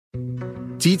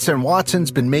Dietz and Watson's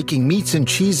been making meats and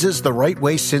cheeses the right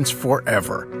way since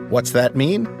forever. What's that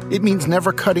mean? It means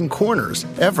never cutting corners,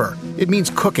 ever. It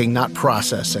means cooking, not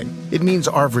processing. It means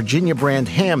our Virginia brand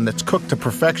ham that's cooked to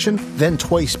perfection, then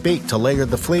twice baked to layer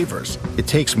the flavors. It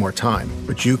takes more time,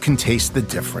 but you can taste the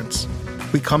difference.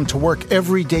 We come to work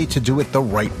every day to do it the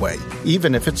right way,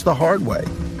 even if it's the hard way.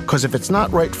 Because if it's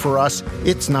not right for us,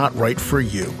 it's not right for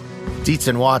you. Dietz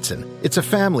and Watson, it's a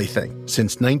family thing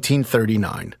since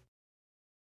 1939.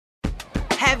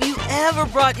 Have you ever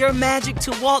brought your magic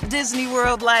to Walt Disney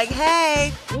World like,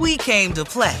 hey, we came to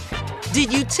play?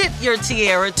 Did you tip your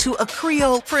tiara to a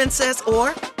Creole princess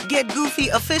or get goofy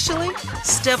officially?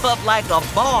 Step up like a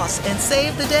boss and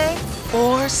save the day?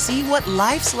 Or see what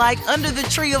life's like under the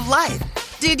tree of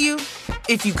life? Did you?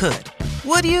 If you could.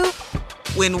 Would you?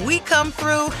 When we come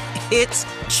through, it's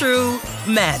true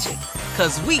magic.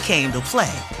 'Cause we came to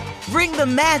play. Bring the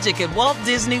magic at Walt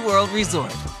Disney World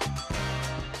Resort.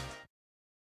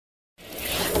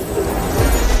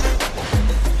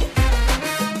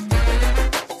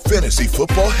 Fantasy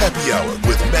Football Happy Hour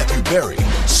with Matthew Berry,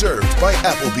 served by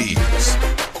Applebee's.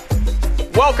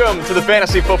 Welcome to the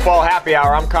Fantasy Football Happy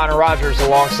Hour. I'm Connor Rodgers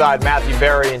alongside Matthew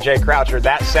Berry and Jay Croucher.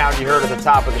 That sound you heard at the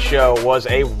top of the show was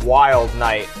a wild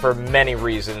night for many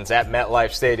reasons at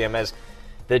MetLife Stadium as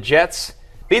the Jets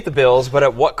beat the Bills, but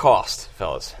at what cost,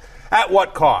 fellas? At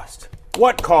what cost?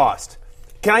 What cost?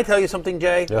 Can I tell you something,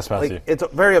 Jay? Yes, Matthew. It's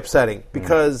very upsetting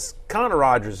because Connor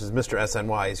Rodgers is Mr.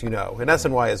 SNY, as you know, and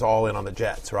SNY is all in on the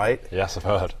Jets, right? Yes, I've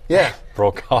heard. Yeah.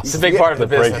 Broadcast. It's a big part of the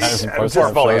business.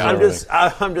 Portfolio.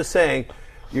 I'm just saying,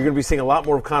 you're going to be seeing a lot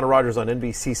more of Connor Rodgers on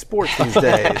NBC Sports these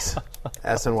days.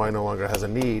 SNY no longer has a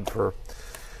need for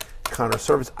Connor's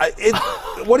service.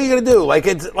 What are you going to do? I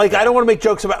don't want to make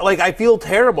jokes about. I feel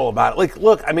terrible about it.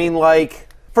 Look, I mean,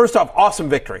 first off, awesome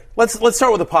victory. Let's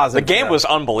start with the positive. The game was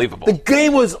unbelievable. The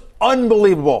game was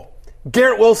unbelievable.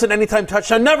 Garrett Wilson, anytime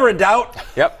touchdown, never in doubt.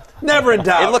 Yep. Never in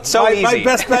doubt. It looked so easy. My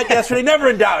best bet yesterday, never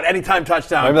in doubt, anytime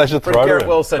touchdown. Maybe they should throw Garrett to him.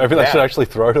 Wilson. Maybe they should actually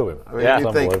throw to him. I mean, It's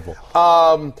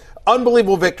unbelievable.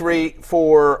 Unbelievable victory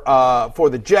for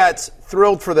the Jets.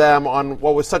 Thrilled for them on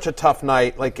what was such a tough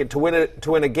night. To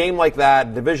win a game like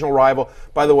that, divisional rival.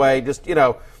 By the way,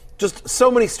 just so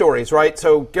many stories, right?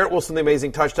 So Garrett Wilson, the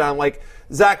amazing touchdown.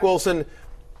 Zach Wilson,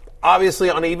 obviously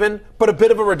uneven, but a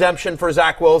bit of a redemption for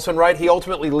Zach Wilson, right? He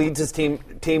ultimately leads his team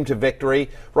to victory,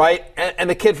 right? And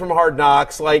the kid from Hard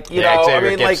Knocks,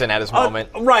 Xavier Gibson had his moment,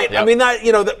 right? Yep. I mean,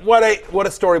 what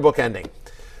a storybook ending.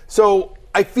 So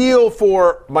I feel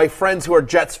for my friends who are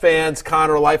Jets fans.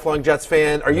 Connor, a lifelong Jets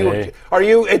fan. Are you?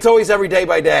 It's always every day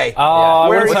by day. I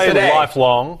Where wouldn't are you say today?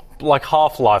 lifelong,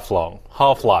 half lifelong.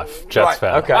 Half-life Jets Right,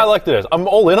 fan. okay. I like this. I'm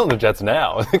all in on the Jets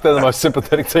now. I think they're the most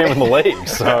sympathetic team in the league.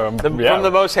 So From the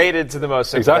most hated to the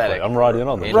most sympathetic. Exactly. I'm right in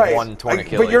on them. In Right. 120 But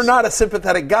Achilles. you're not a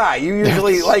sympathetic guy. You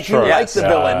usually True. you like the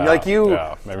villain.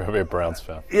 Yeah, maybe I'll be a Browns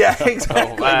fan. Yeah,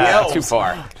 exactly. The elves. Too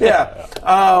far. Yeah.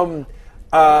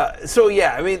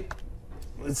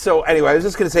 So anyway, I was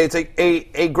just going to say it's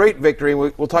a great victory.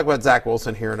 We'll talk about Zach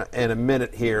Wilson here in a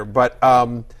minute here, but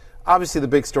obviously the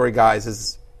big story, guys,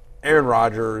 is Aaron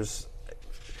Rodgers.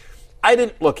 I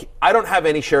don't have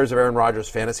any shares of Aaron Rodgers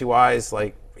fantasy wise.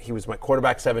 He was my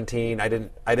quarterback 17. I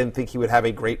didn't think he would have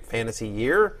a great fantasy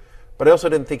year, but I also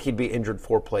didn't think he'd be injured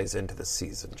 4 plays into the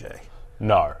season, Jay.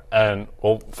 No. And,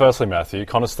 firstly, Matthew,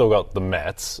 Connor's still got the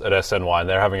Mets at SNY, and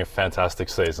they're having a fantastic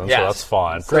season, so that's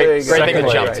fine. Great thing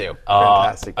to jump to.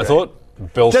 Fantastic. I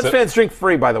thought Bill Jets fans drink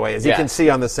free, by the way, as you can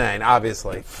see on the sign,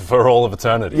 obviously. for all of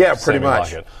eternity. Yeah, pretty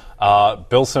much. Like it.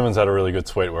 Bill Simmons had a really good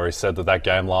tweet where he said that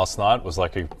game last night was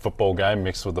like a football game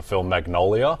mixed with the film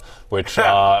Magnolia, which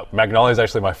Magnolia is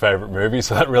actually my favorite movie,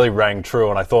 so that really rang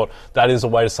true, and I thought that is a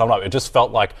way to sum it up. It just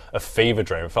felt like a fever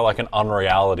dream. It felt like an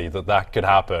unreality that could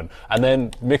happen, and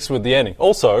then mixed with the ending.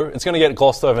 Also, it's going to get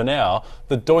glossed over now,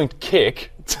 the doinked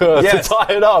kick to tie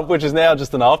it up, which is now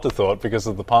just an afterthought because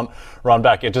of the punt run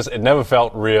back. It never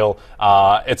felt real.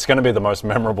 It's going to be the most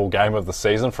memorable game of the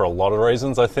season for a lot of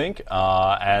reasons, I think.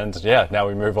 Now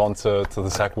we move on to the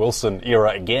Zach Wilson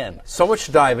era again. So much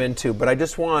to dive into, but I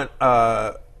just want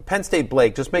Penn State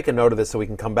Blake, just make a note of this so we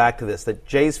can come back to this, that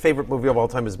Jay's favorite movie of all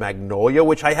time is Magnolia,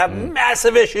 which I have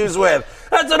massive issues with.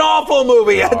 That's an awful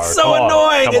movie. It's so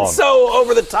annoying. It's so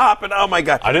over the top, and oh my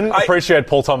God. I didn't appreciate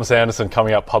Paul Thomas Anderson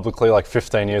coming out publicly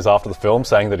 15 years after the film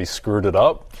saying that he screwed it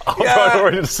up. I'd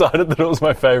already decided that it was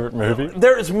my favorite movie.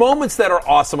 There's moments that are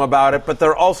awesome about it, but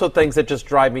there are also things that just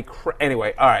drive me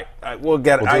anyway, all right, we'll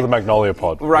do the Magnolia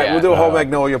pod. Right, we'll do a whole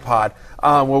Magnolia pod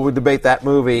where we'll debate that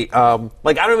movie. I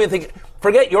don't even think...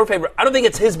 Forget your favorite. I don't think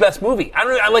it's his best movie. I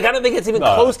don't think it's even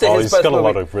close to his best movie. He's got a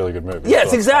lot of really good movies.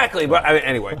 Yes, exactly. But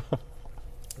anyway.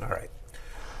 All right.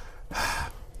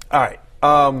 All right.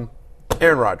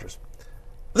 Aaron Rodgers.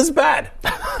 This is bad.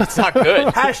 It's not good.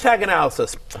 Hashtag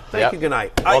analysis. Thank you. Good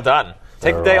night. Well done.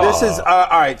 Take the day off. This is all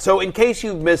right. So, in case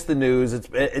you missed the news, it's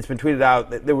been tweeted out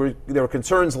that there were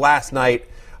concerns last night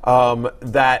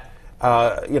that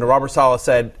Robert Saleh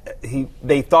said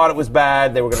they thought it was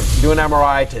bad. They were going to do an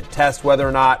MRI to test whether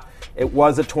or not it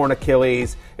was a torn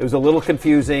Achilles. It was a little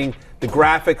confusing. The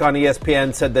graphic on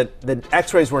ESPN said that the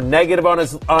X-rays were negative on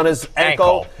his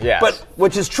ankle. Yes. But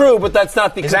which is true, but that's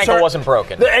not the His concern. ankle wasn't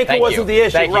broken. The ankle wasn't the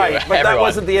issue, right? But everyone. that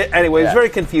wasn't the anyway. It was very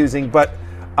confusing. But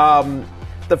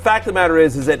the fact of the matter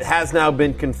is it has now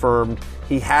been confirmed.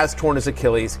 He has torn his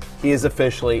Achilles. He is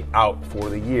officially out for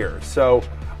the year. So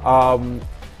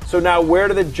now where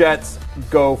do the Jets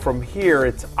go from here?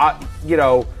 It's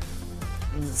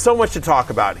so much to talk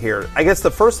about here. I guess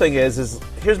the first thing is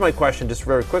here's my question just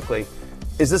very quickly.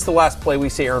 Is this the last play we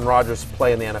see Aaron Rodgers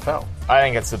play in the NFL? I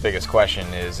think that's the biggest question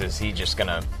is he just going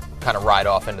to kind of ride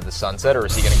off into the sunset, or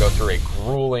is he going to go through a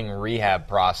grueling rehab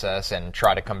process and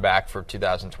try to come back for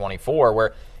 2024,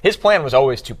 where his plan was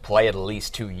always to play at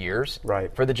least 2 years.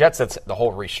 Right. For the Jets, that's the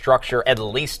whole restructure, at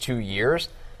least 2 years.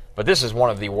 But this is one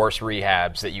of the worst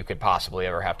rehabs that you could possibly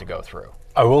ever have to go through.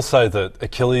 I will say that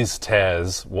Achilles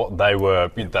tears,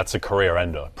 that's a career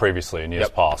ender previously in years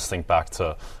past. Think back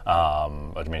to,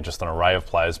 just an array of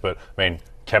players. But,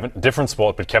 different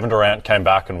sport, but Kevin Durant came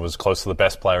back and was close to the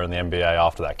best player in the NBA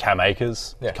after that. Cam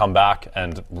Akers come back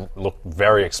and looked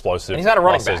very explosive. And he's not a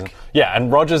running back. Yeah,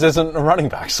 and Rodgers isn't a running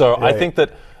back. So I think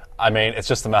that, it's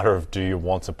just a matter of do you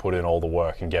want to put in all the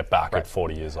work and get back at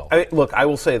 40 years old? Look, I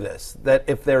will say this, that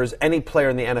if there's any player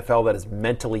in the NFL that is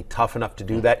mentally tough enough to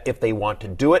do that, if they want to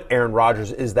do it, Aaron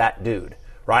Rodgers is that dude,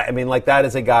 right? That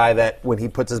is a guy that when he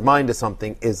puts his mind to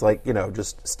something is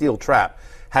just steel trap.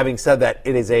 Having said that,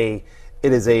 it is a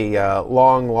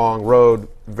long, long road.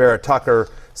 Vera Tucker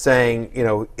saying,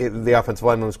 the offensive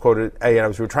lineman was quoted,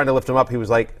 as we were trying to lift him up, he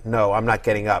was like, no, I'm not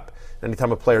getting up.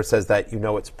 Anytime a player says that,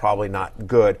 it's probably not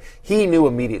good. He knew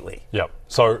immediately. Yep.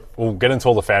 So we'll get into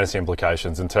all the fantasy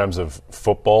implications in terms of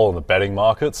football and the betting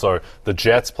market. So the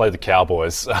Jets play the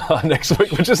Cowboys next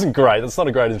week, which isn't great. That's not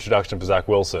a great introduction for Zach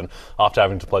Wilson after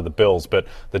having to play the Bills. But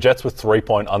the Jets were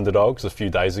 3-point underdogs a few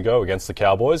days ago against the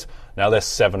Cowboys. Now they're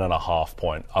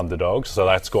 7.5-point underdogs. So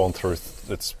that's gone through.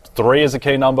 It's 3 is a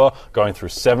key number, going through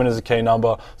 7 is a key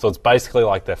number. So it's basically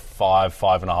like they're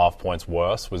 5.5 points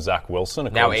worse with Zach Wilson.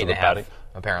 Now 8.5,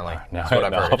 apparently. That's what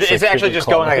I've heard. It's actually just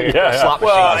going like a slot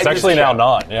machine. Well, it's actually now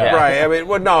 9. Yeah.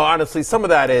 Right. No, honestly, some of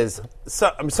that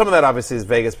obviously is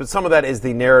Vegas, but some of that is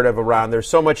the narrative around. There's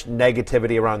so much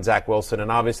negativity around Zach Wilson,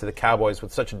 and obviously the Cowboys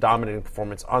with such a dominating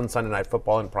performance on Sunday Night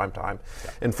Football in primetime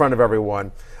in front of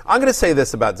everyone. I'm going to say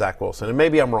this about Zach Wilson, and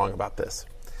maybe I'm wrong about this,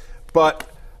 but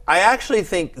I actually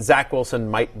think Zach Wilson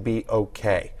might be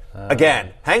okay.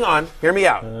 Again, hang on. Hear me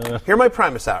out. Hear my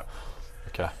premise out.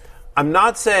 Okay. I'm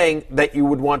not saying that you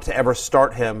would want to ever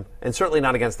start him, and certainly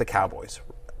not against the Cowboys.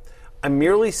 I'm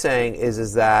merely saying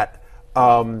is that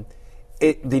the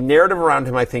narrative around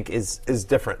him, I think, is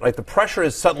different. Like the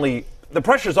pressure's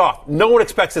off. No one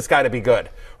expects this guy to be good,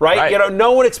 right?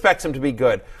 No one expects him to be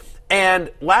good.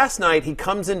 And last night he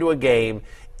comes into a game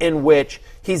in which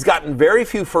he's gotten very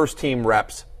few first-team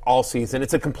reps all season.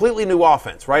 It's a completely new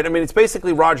offense, right? It's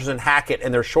basically Rodgers and Hackett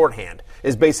and their shorthand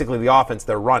is basically the offense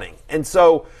they're running. And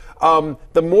so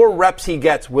the more reps he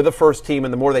gets with the first team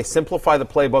and the more they simplify the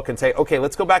playbook and say, okay,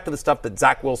 let's go back to the stuff that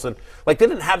Zach Wilson, they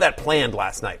didn't have that planned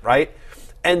last night, right?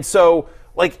 And so,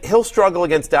 he'll struggle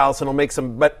against Dallas and he'll make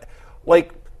some, but,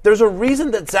 there's a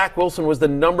reason that Zach Wilson was the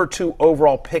number 2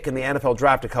 overall pick in the NFL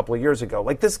draft a couple of years ago.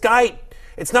 This guy,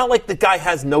 it's not like the guy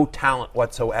has no talent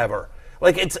whatsoever.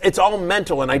 It's all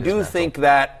mental, and I do think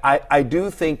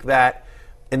that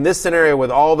in this scenario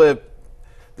with all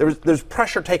there's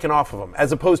pressure taken off of him,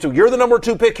 as opposed to you're the number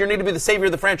 2 pick, you need to be the savior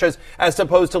of the franchise, as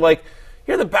opposed to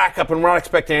you're the backup and we're not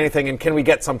expecting anything, and can we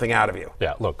get something out of you?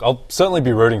 Yeah, look, I'll certainly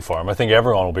be rooting for him. I think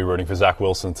everyone will be rooting for Zach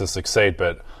Wilson to succeed,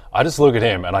 but I just look at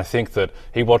him and I think that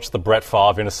he watched the Brett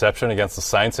Favre interception against the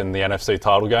Saints in the NFC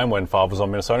title game when Favre was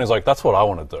on Minnesota. He's like, that's what I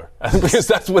want to do. And because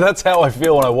that's how I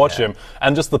feel when I watch him.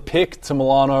 And just the pick to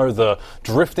Milano, the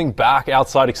drifting back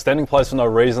outside, extending plays for no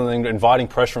reason, and inviting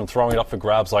pressure and throwing it up for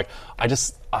grabs. I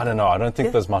don't know. I don't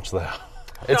think there's much there.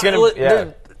 It's going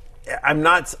to I'm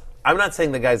not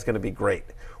saying the guy's going to be great.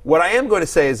 What I am going to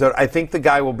say is that I think the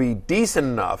guy will be decent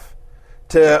enough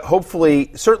to hopefully,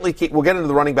 certainly keep, we'll get into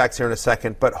the running backs here in a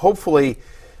second, but hopefully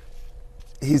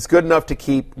he's good enough to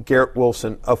keep Garrett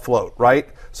Wilson afloat, right?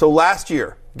 So last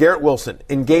year, Garrett Wilson,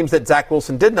 in games that Zach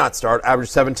Wilson did not start,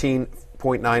 averaged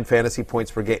 17.9 fantasy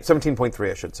points per game,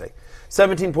 17.3 I should say.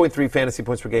 17.3 fantasy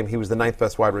points per game. He was the 9th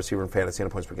best wide receiver in fantasy on a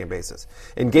points per game basis.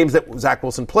 In games that Zach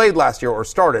Wilson played last year or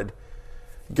started,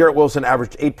 Garrett Wilson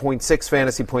averaged 8.6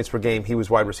 fantasy points per game. He was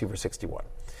wide receiver 61.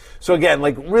 So again,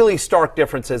 like really stark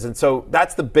differences. And so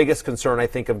that's the biggest concern, I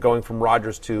think, of going from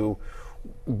Rodgers to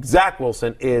Zach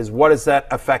Wilson is what does that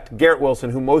affect Garrett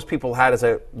Wilson, who most people had as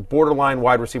a borderline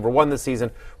wide receiver 1 this season.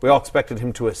 We all expected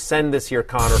him to ascend this year,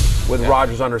 Connor, with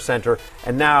Rodgers under center.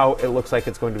 And now it looks like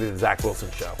it's going to be the Zach Wilson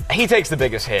show. He takes the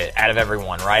biggest hit out of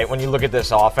everyone, right, when you look at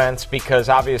this offense, because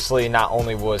obviously not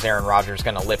only was Aaron Rodgers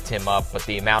going to lift him up, but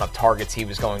the amount of targets he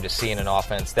was going to see in an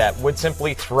offense that would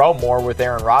simply throw more with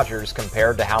Aaron Rodgers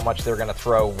compared to how much they're going to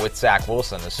throw with Zach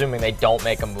Wilson, assuming they don't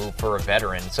make a move for a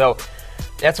veteran. So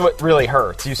that's what really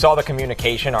hurts. You saw the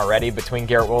communication already between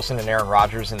Garrett Wilson and Aaron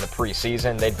Rodgers in the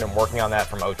preseason. They'd been working on that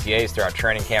from OTAs throughout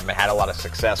training camp and had a lot of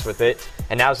success with it.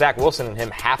 And now Zach Wilson and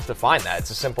him have to find that. It's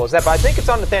as simple as that. But I think it's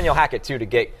on Nathaniel Hackett, too, to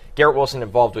get Garrett Wilson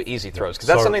involved with easy throws, because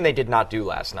that's something they did not do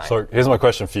last night. So here's my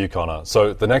question for you, Connor.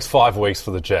 So the next 5 weeks for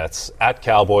the Jets, at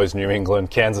Cowboys, New England,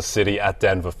 Kansas City, at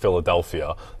Denver,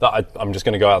 Philadelphia. I'm just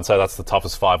going to go out and say that's the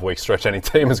toughest 5-week stretch any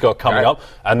team has got coming up.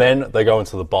 And then they go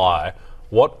into the bye.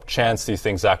 What chance do you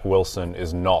think Zach Wilson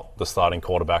is not the starting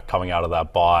quarterback coming out of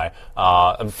that bye?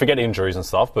 Forget injuries and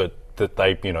stuff, but that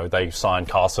they sign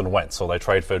Carson Wentz or they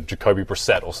trade for Jacoby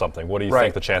Brissett or something. What do you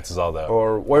think the chances are there?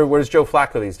 Or where's Joe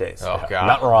Flacco these days? Oh, God.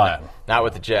 Matt Ryan. Not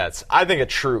with the Jets. I think a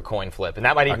true coin flip, and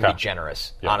that might even be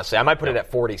generous, honestly. I might put it at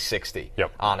 40-60,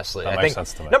 honestly. That makes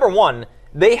sense to me. Number one,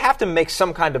 they have to make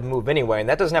some kind of move anyway, and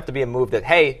that doesn't have to be a move that,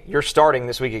 hey, you're starting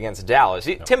this week against Dallas.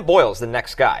 Tim Boyle's the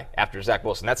next guy after Zach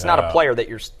Wilson. That's not a player that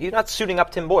you're not suiting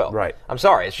up Tim Boyle. Right. I'm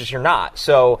sorry. It's just you're not.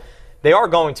 So they are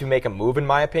going to make a move, in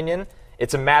my opinion.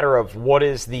 It's a matter of what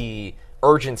is the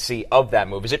urgency of that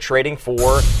move. Is it trading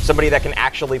for somebody that can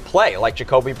actually play, like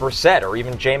Jacoby Brissett or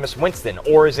even Jameis Winston?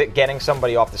 Or is it getting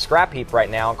somebody off the scrap heap right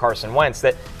now, Carson Wentz,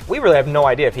 that we really have no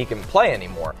idea if he can play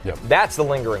anymore? That's the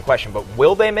lingering question. But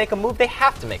will they make a move? They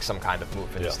have to make some kind of move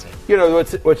for this team. You know,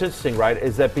 what's interesting, right,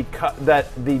 is that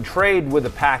that the trade with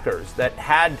the Packers that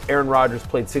had Aaron Rodgers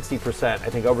played 60%, I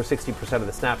think over 60% of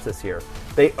the snaps this year,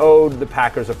 they owed the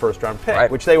Packers a first-round pick,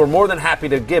 which they were more than happy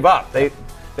to give up.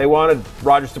 They wanted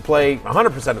Rodgers to play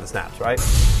 100% of the snaps, right?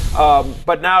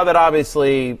 But now that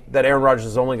obviously that Aaron Rodgers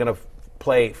is only going to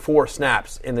play 4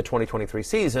 snaps in the 2023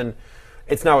 season,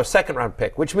 it's now a second-round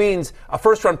pick, which means a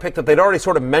first-round pick that they'd already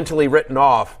sort of mentally written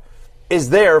off is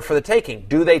there for the taking.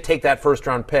 Do they take that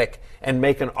first-round pick and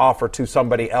make an offer to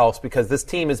somebody else? Because this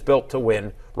team is built to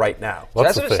win right now. So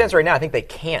as it stands right now, I think they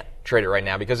can't trade it right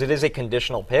now because it is a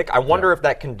conditional pick. I wonder if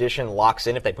that condition locks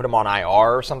in if they put him on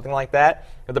IR or something like that.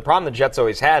 But the problem the Jets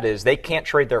always had is they can't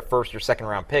trade their first or second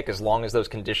round pick as long as those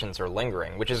conditions are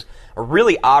lingering, which is a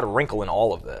really odd wrinkle in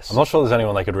all of this. I'm not sure there's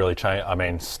anyone they could really change. I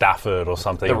mean, Stafford or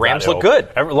something. The Rams look good.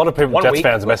 A lot of people, Jets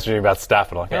fans, messaging about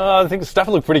Stafford. Like, I think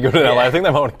Stafford looked pretty good in LA. I think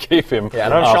they might want to keep him. Yeah, I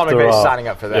don't know if Sean McVay's signing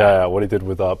up for that. Yeah, what he did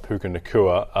with Puca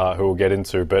Nacua, who we'll get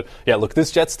into. But yeah, look,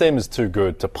 this Jets team is too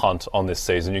good to punt on this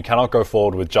season. You cannot go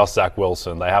forward with just Zach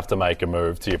Wilson. They have to make a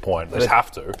move, to your point. They just have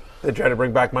to. They're trying to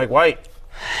bring back Mike White.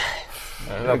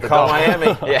 Call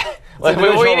Miami. Yeah. We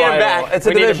need him back. It's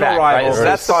a divisional rival. Right?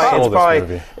 That's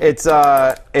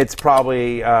it's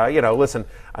probably listen.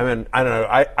 I mean, I don't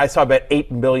know. I saw about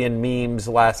 8 million memes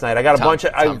last night. I got a bunch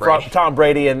of Tom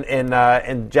Brady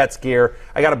in Jets gear.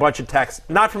 I got a bunch of texts,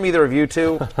 not from either of you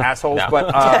two assholes,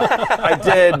 but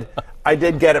I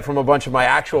did get it from a bunch of my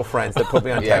actual friends that put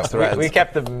me on text threads. We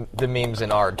kept the memes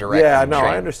in our direct. Yeah, no,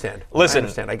 I understand.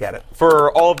 Listen, I get it.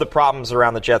 For all of the problems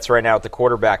around the Jets right now at the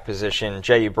quarterback position,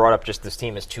 Jay, you brought up just this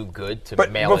team is too good to mail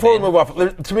it in. But before we move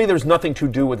off, to me, there's nothing to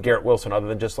do with Garrett Wilson other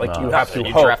than just you have to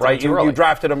hope, right? You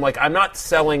drafted him I'm not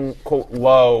selling, quote,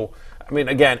 low. I mean,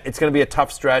 again, it's going to be a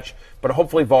tough stretch, but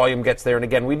hopefully volume gets there. And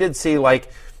again, we did see,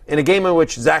 in a game in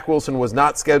which Zach Wilson was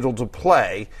not scheduled to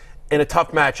play, in a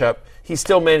tough matchup, he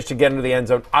still managed to get into the end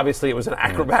zone. Obviously, it was an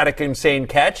acrobatic, insane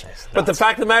catch. But the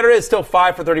fact of the matter is, still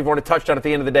 5 for 34 and a touchdown. At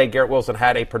the end of the day, Garrett Wilson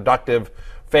had a productive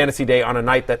fantasy day on a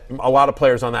night that a lot of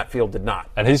players on that field did not.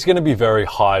 And he's going to be very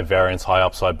high variance, high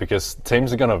upside, because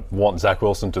teams are going to want Zach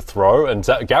Wilson to throw. And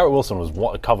Garrett Wilson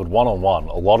was covered one-on-one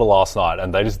a lot of last night,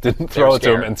 and they just didn't throw it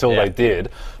to him until they did.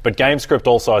 But game script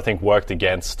also, I think, worked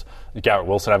against Garrett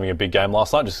Wilson having a big game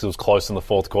last night just because it was close in the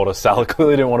fourth quarter. Salah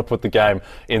clearly didn't want to put the game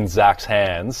in Zach's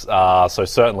hands. So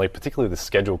certainly, particularly the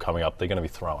schedule coming up, they're going to be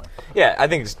throwing. Yeah, I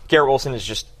think Garrett Wilson is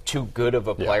just too good of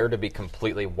a player to be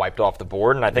completely wiped off the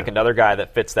board. And I think another guy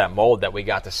that fits that mold that we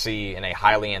got to see in a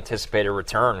highly anticipated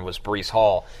return was Breece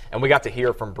Hall. And we got to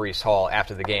hear from Breece Hall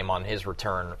after the game on his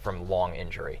return from long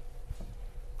injury.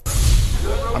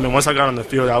 I mean, once I got on the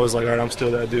field, I was like, all right, I'm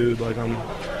still that dude. Like,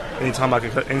 anytime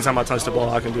I touch the ball,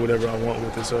 I can do whatever I want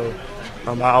with it. So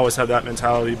I always have that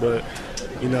mentality. But,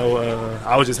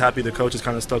 I was just happy the coaches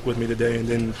kind of stuck with me today. And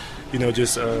then,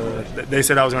 they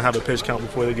said I was going to have a pitch count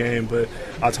before the game. But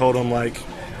I told them, like,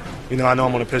 I know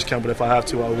I'm on a pitch count, but if I have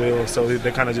to, I will. So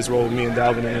they kind of just rolled me and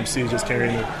Dalvin and MC just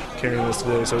carrying us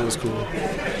today. So it was cool.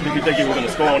 Did you think you were going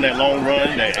to score on that long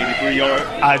run, that 83-yard?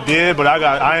 I did, but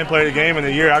I ain't played a game in a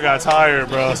year. I got tired,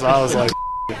 bro. So I was like,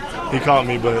 he caught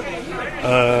me, but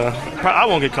I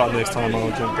won't get caught next time. I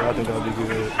don't think. But I think I'll be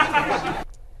good.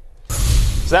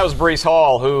 So that was Breece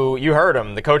Hall, who you heard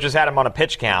him. The coaches had him on a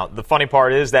pitch count. The funny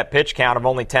part is that pitch count of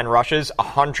only 10 rushes,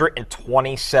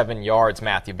 127 yards,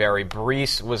 Matthew Berry.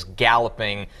 Breece was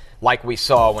galloping like we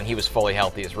saw when he was fully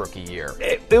healthy his rookie year.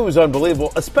 It was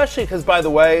unbelievable, especially because, by the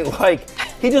way,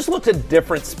 he just looked at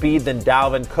different speed than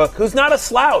Dalvin Cook, who's not a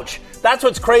slouch. That's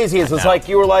what's crazy is it's like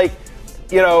you were like,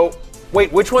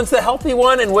 wait, which one's the healthy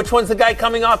one and which one's the guy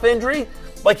coming off injury?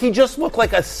 Like, he just looked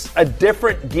like a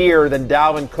different gear than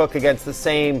Dalvin Cook against the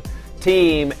same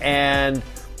team, and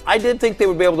I did think they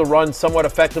would be able to run somewhat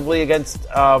effectively against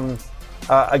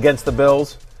the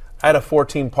Bills. I had a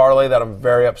 14 parlay that I'm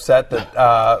very upset that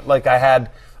I had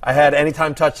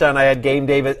anytime touchdown. I had Gabe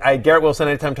Davis. I had Garrett Wilson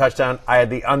anytime touchdown. I had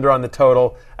the under on the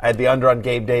total. I had the under on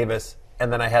Gabe Davis,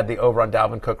 and then I had the over on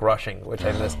Dalvin Cook rushing, which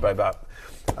I missed by about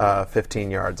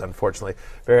 15 yards, unfortunately.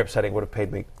 Very upsetting. Would have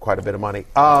paid me quite a bit of money.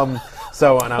 And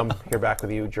I'm here back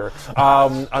with you, jerks.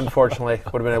 Unfortunately,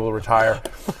 would have been able to retire.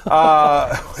 What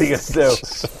are you going to do?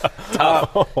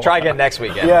 Try again next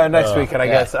weekend. Yeah, next weekend, I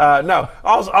guess. No,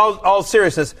 all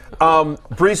seriousness.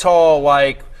 Breece Hall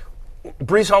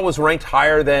was ranked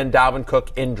higher than Dalvin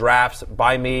Cook in drafts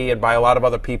by me and by a lot of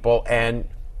other people, and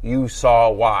you saw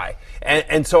why.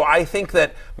 And so I think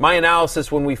that my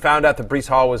analysis when we found out that Breece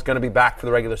Hall was going to be back for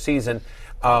the regular season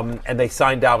and they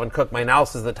signed Dalvin Cook, my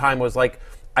analysis at the time was like,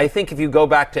 I think if you go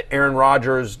back to Aaron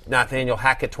Rodgers, Nathaniel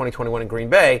Hackett 2021 in Green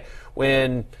Bay,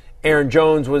 when Aaron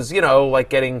Jones was,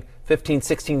 getting 15,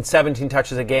 16, 17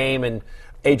 touches a game and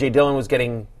A.J. Dillon was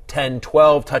getting 10,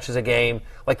 12 touches a game,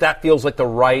 like that feels like the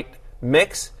right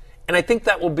mix. And I think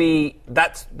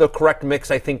that's the correct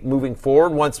mix, I think, moving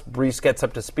forward once Breece gets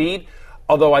up to speed.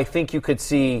 Although I think you could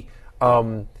see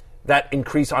that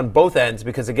increase on both ends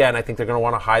because, again, I think they're going to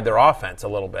want to hide their offense a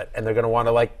little bit. And they're going to want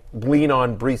to, lean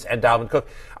on Breece and Dalvin Cook.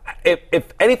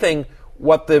 If anything,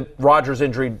 what the Rodgers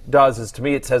injury does is, to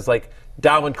me, it says,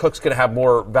 Dalvin Cook's going to have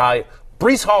more value.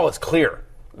 Breece Hall is clear.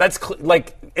 That's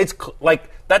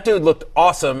that dude looked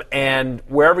awesome. And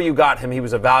wherever you got him, he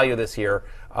was a value this year.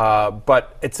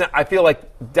 But I feel like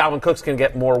Dalvin Cook's going to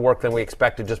get more work than we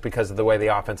expected just because of the way the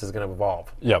offense is going to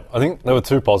evolve. Yeah, I think there were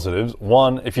two positives.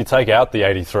 One, if you take out the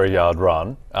 83-yard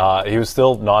run, he was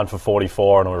still 9 for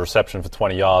 44 and a reception for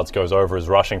 20 yards, goes over his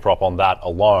rushing prop on that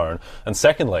alone. And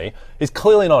secondly, he's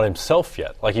clearly not himself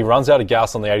yet. He runs out of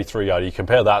gas on the 83-yard. You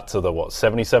compare that to the,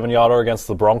 77-yarder against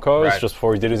the Broncos just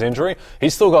before he did his injury.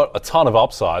 He's still got a ton of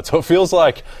upside. So it feels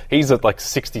like he's at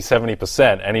 60,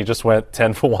 70%, and he just went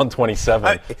 10 for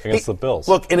 127 against the Bills.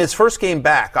 Look, in his first game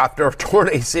back after a torn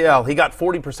ACL, he got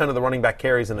 40% of the running back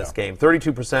carries in this game,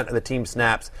 32% of the team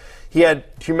snaps. He had,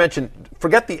 you mentioned,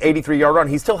 forget the 83-yard run.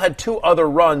 He still had two other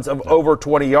runs of over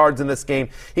 20 yards in this game.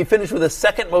 He finished with the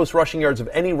second most rushing yards of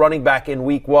any running back in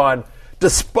Week 1,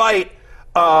 despite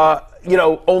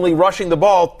only rushing the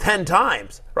ball 10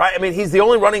 times. Right? I mean, he's the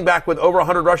only running back with over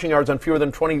 100 rushing yards on fewer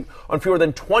than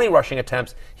 20 rushing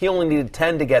attempts. He only needed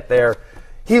 10 to get there.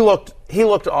 He looked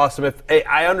awesome.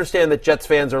 I understand that Jets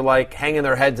fans are hanging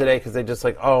their heads today because they just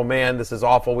oh man, this is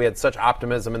awful. We had such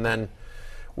optimism and then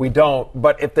we don't.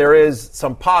 But if there is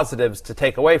some positives to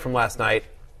take away from last night,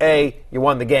 A, you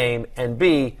won the game, and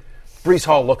B, Breece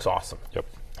Hall looks awesome. Yep.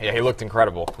 Yeah, he looked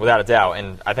incredible, without a doubt.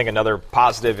 And I think another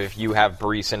positive, if you have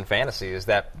Breece in fantasy, is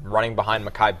that running behind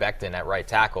Mekhi Becton at right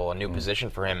tackle, a new position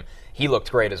for him, he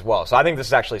looked great as well. So I think this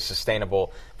is actually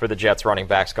sustainable for the Jets running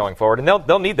backs going forward. And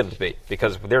they'll need them to be,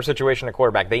 because with their situation at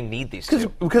quarterback, they need these two.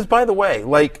 Because, by the way,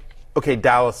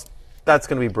 Dallas, that's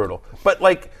going to be brutal. But,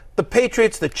 the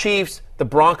Patriots, the Chiefs, the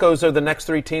Broncos are the next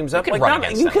three teams up.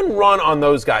 You can run on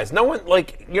those guys. No one,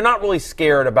 you're not really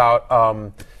scared about,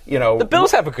 The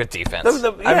Bills have a good defense.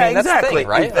 Exactly. That's the thing,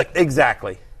 right?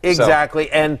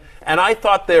 Exactly. And I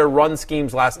thought their run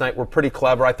schemes last night were pretty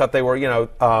clever. I thought they were,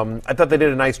 I thought they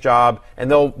did a nice job, and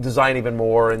they'll design even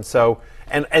more. And so,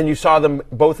 and you saw them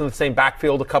both in the same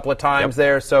backfield a couple of times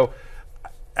there. So,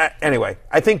 anyway,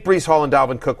 I think Breece Hall and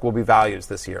Dalvin Cook will be values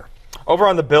this year. Over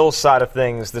on the Bills side of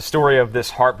things, the story of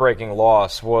this heartbreaking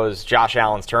loss was Josh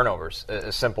Allen's turnovers,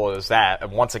 as simple as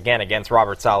that, once again against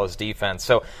Robert Saleh's defense.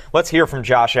 So let's hear from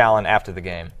Josh Allen after the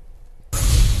game.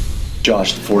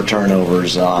 Josh, the 4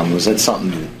 turnovers, was that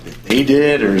something that they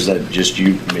did, or is that just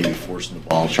you maybe forcing the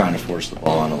ball, trying to force the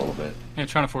ball in a little bit? Yeah,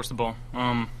 trying to force the ball.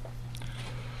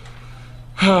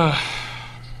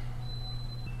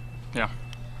 Yeah,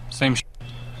 same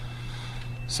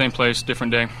place,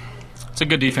 different day. It's a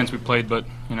good defense we played, but,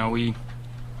 we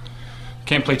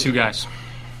can't play 2 guys.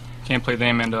 Can't play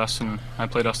them and us, and I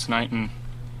played us tonight, and,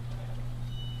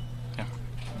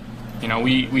 yeah.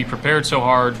 We prepared so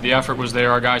hard. The effort was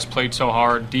there. Our guys played so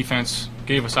hard. Defense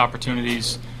gave us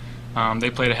opportunities. They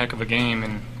played a heck of a game,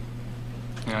 and,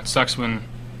 it sucks when,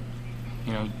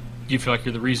 you feel like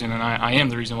you're the reason, and I am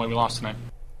the reason why we lost tonight.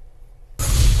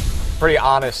 Pretty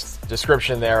honest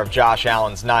description there of Josh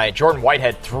Allen's night. Jordan White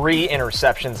had 3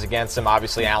 interceptions against him.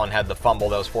 Obviously, Allen had the fumble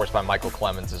that was forced by Michael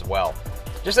Clemens as well.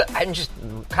 Just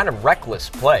kind of reckless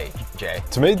play, Jay.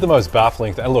 To me, the most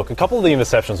baffling thing, look, a couple of the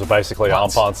interceptions were basically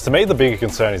arm punts. To me, the bigger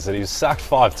concern is that he was sacked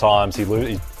 5 times, he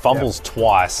fumbles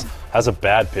twice, has a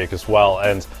bad pick as well,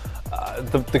 and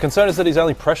the concern is that he's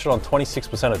only pressured on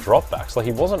 26% of dropbacks. Like,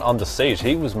 he wasn't under siege.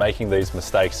 He was making these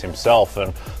mistakes himself.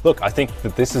 And look, I think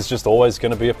that this is just always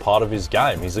going to be a part of his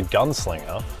game. He's a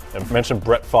gunslinger. I mentioned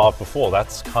Brett Favre before.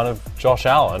 That's kind of Josh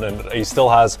Allen. And he still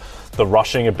has the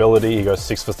rushing ability. He goes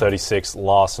 6 for 36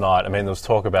 last night. I mean, there was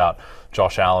talk about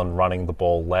Josh Allen running the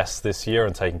ball less this year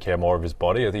and taking care more of his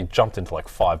body. He jumped into like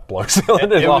 5 blokes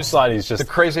last night. He's just the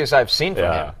craziest I've seen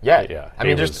from him. Yeah. I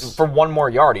mean, just for 1 more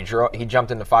yard, he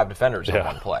jumped into 5 defenders on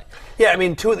one play. Yeah, I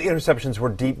mean, 2 of the interceptions were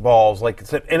deep balls. Like,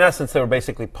 in essence, they were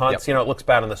basically punts. It looks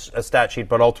bad on the stat sheet,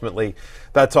 but ultimately,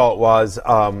 that's all it was.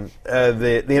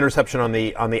 The interception on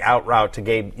the out route to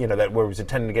Gabe, that where he was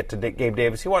intending to get to Gabe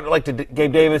Davis. He wanted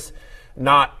Gabe Davis.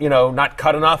 Not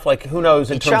cut enough. Like, who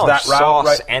knows in terms of that route, Sauce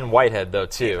right? and Whitehead though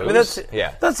too. I mean, that's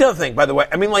the other thing, by the way.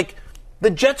 I mean, like, the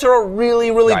Jets are a really,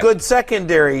 really good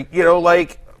secondary.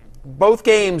 Both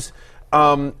games.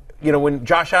 When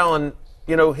Josh Allen,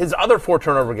 his other 4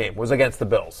 turnover game was against the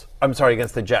Bills. I'm sorry,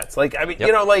 against the Jets. Like, I mean,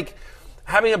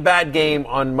 having a bad game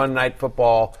on Monday Night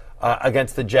Football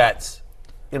against the Jets,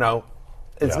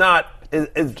 it's not.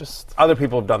 It's just other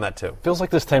people have done that too. Feels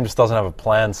like this team just doesn't have a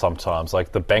plan sometimes.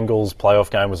 Like, the Bengals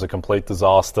playoff game was a complete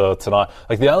disaster tonight.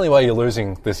 Like, the only way you're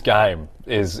losing this game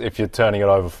is if you're turning it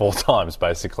over 4 times,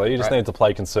 basically. You just need to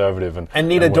play conservative and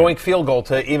need a doink field goal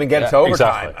to even get to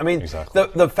overtime. Exactly. I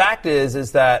mean, the fact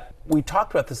is that we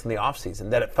talked about this in the offseason,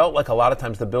 that it felt like a lot of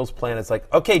times the Bills' plan is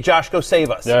like, okay, Josh, go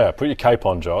save us. Yeah, put your cape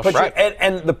on, Josh.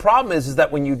 And the problem is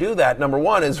that when you do that, number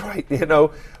one is,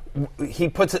 he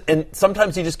puts it, and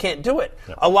sometimes he just can't do it.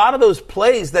 Yeah. A lot of those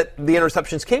plays that the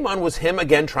interceptions came on was him,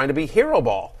 again, trying to be hero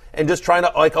ball and just trying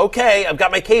to, okay, I've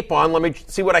got my cape on, let me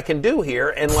see what I can do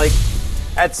here. And,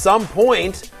 at some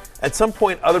point,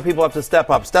 other people have to step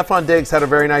up. Stephon Diggs had a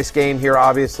very nice game here,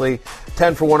 obviously.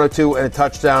 10 for 102 and a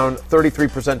touchdown,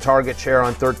 33% target share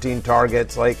on 13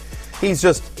 targets. He's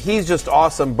just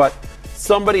awesome, but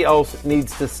somebody else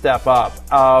needs to step up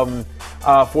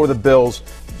for the Bills.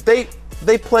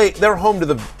 They're home to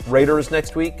the Raiders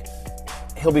next week.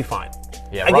 He'll be fine.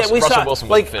 Yeah, again, Russell Wilson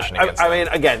was efficient against them. I mean,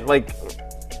 again,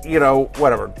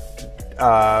 whatever.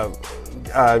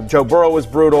 Joe Burrow was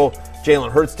brutal.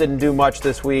 Jalen Hurts didn't do much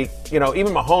this week. Even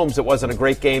Mahomes, it wasn't a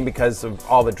great game because of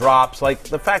all the drops. The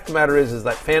fact of the matter is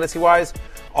that fantasy-wise,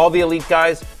 all the elite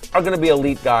guys are going to be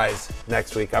elite guys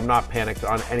next week. I'm not panicked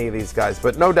on any of these guys.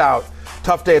 But no doubt,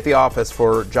 tough day at the office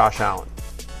for Josh Allen.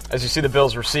 As you see the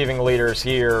Bills' receiving leaders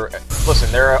here, listen,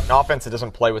 they're an offense that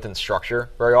doesn't play within structure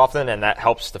very often, and that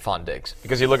helps Stephon Diggs.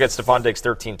 Because you look at Stephon Diggs'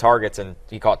 13 targets, and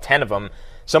he caught 10 of them.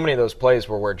 So many of those plays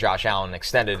were where Josh Allen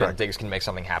extended, and Diggs can make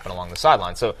something happen along the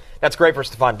sideline. So that's great for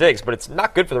Stephon Diggs, but it's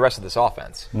not good for the rest of this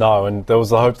offense. No, and there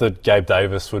was the hope that Gabe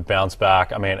Davis would bounce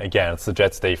back. I mean, again, it's the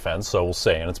Jets' defense, so we'll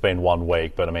see. And it's been 1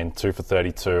 week, but 2 for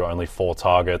 32, only 4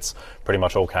 targets. Pretty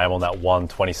much all came on that one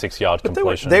 26-yard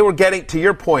completion. They were getting, to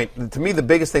your point, to me the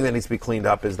biggest thing that needs to be cleaned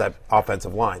up is that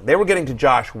offensive line. They were getting to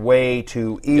Josh way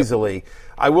too easily. Yep.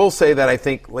 I will say that I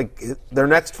think their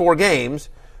next 4 games,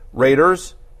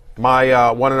 Raiders, my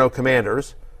 1-0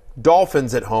 Commanders,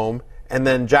 Dolphins at home, and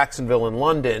then Jacksonville and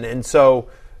London. And so,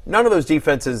 none of those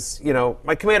defenses,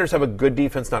 my Commanders have a good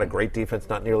defense, not a great defense,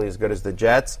 not nearly as good as the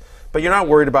Jets. But you're not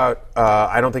worried about,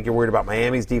 I don't think you're worried about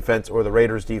Miami's defense or the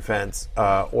Raiders' defense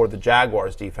or the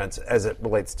Jaguars' defense as it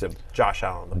relates to Josh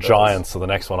Allen. The Giants are the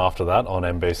next one after that on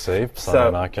NBC,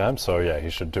 Sunday night game. So, yeah, he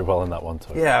should do well in that one,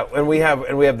 too. Yeah, and we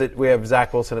have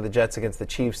Zach Wilson of the Jets against the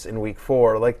Chiefs in Week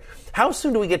 4. Like, how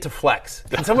soon do we get to flex?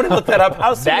 Can somebody look that up?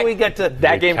 How soon do we get to...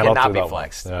 That game cannot be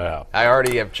flexed. Yeah. I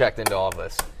already have checked into all of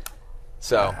this.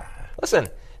 So, listen...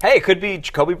 Hey, it could be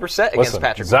Jacoby Brissett against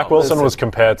Patrick Mahomes. Zach Wilson was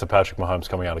compared to Patrick Mahomes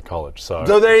coming out of college. So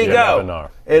there you go. Never know.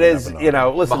 It is, listen,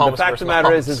 Mahomes the fact of the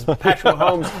matter is Patrick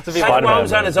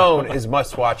Mahomes on his own is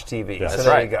must-watch TV. Yeah. So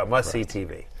there you go, must-see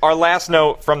TV. Our last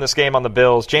note from this game on the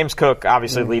Bills, James Cook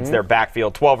obviously leads their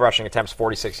backfield, 12 rushing attempts,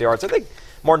 46 yards. I think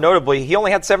more notably, he only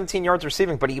had 17 yards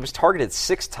receiving, but he was targeted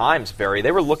 6 times, Barry.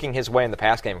 They were looking his way in the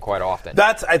pass game quite often.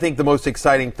 That's, I think, the most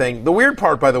exciting thing. The weird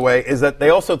part, by the way, is that they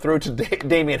also threw to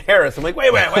Damian Harris. I'm like,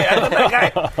 wait, I love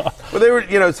that guy. But they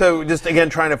were, so just, again,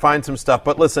 trying to find some stuff.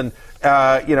 But listen,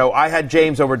 I had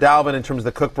James over Dalvin in terms of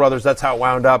the Cook brothers. That's how it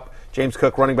wound up. James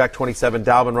Cook, running back 27,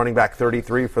 Dalvin, running back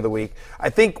 33 for the week. I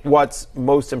think what's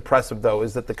most impressive, though,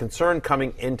 is that the concern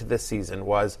coming into this season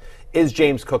was, is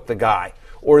James Cook the guy?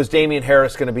 Or is Damian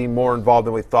Harris going to be more involved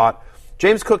than we thought?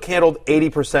 James Cook handled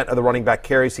 80% of the running back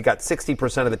carries. He got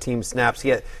 60% of the team snaps. He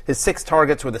had his 6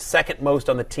 targets were the second most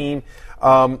on the team.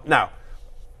 Now,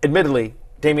 admittedly,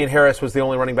 Damian Harris was the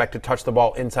only running back to touch the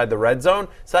ball inside the red zone,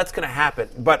 so that's going to happen.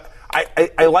 But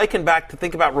I liken back to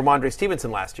think about Ramondre Stevenson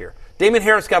last year. Damian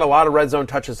Harris got a lot of red zone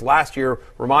touches last year.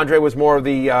 Ramondre was more of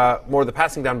the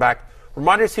passing down back.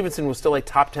 Ramondre Stevenson was still a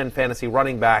top 10 fantasy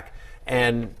running back,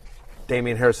 and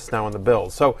Damian Harris is now on the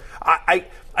Bills. So I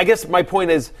guess my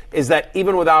point is that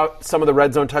even without some of the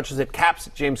red zone touches, it caps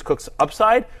James Cook's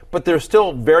upside, but there's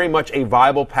still very much a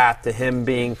viable path to him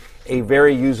being a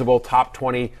very usable top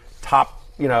 20,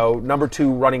 number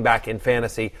 2 running back in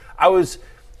fantasy.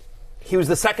 He was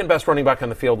the second best running back on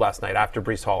the field last night after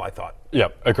Breece Hall, I thought. Yeah,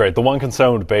 agreed. The one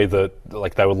concern would be that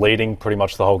they were leading pretty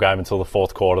much the whole game until the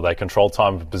fourth quarter. They controlled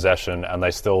time of possession, and they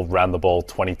still ran the ball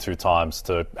 22 times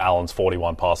to Allen's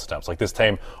 41 pass attempts. This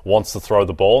team wants to throw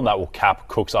the ball, and that will cap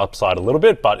Cook's upside a little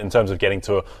bit, but in terms of getting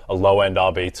to a low-end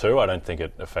RB2, I don't think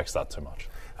it affects that too much.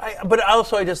 But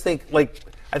also I just think,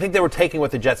 I think they were taking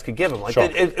what the Jets could give him. Sure.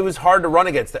 It was hard to run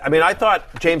against it. I mean, I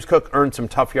thought James Cook earned some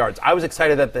tough yards. I was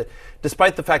excited that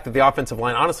despite the fact that the offensive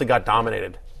line honestly got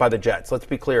dominated by the Jets. Let's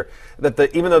be clear that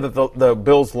even though the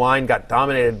Bills line got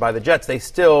dominated by the Jets,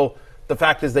 the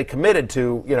fact is they committed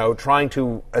to trying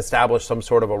to establish some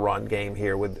sort of a run game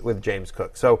here with James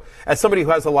Cook. So as somebody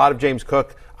who has a lot of James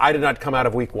Cook, I did not come out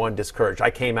of week 1 discouraged. I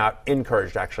came out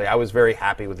encouraged, actually. I was very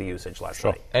happy with the usage last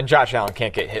night. And Josh Allen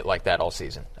can't get hit like that all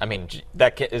season. I mean,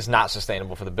 that is not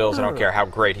sustainable for the Bills. I don't care how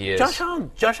great he is. Josh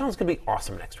Allen's going to be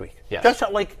awesome next week. Yes. Josh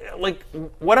Allen,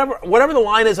 whatever the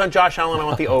line is on Josh Allen, I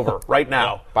want the over right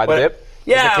now. By the dip?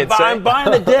 Yeah, I'm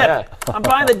buying the dip. Yeah. I'm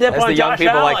buying the dip As on the young Josh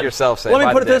people Allen. like yourself say. Let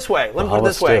me put it dip. this way. Let me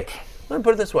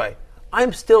put it this way.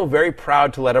 I'm still very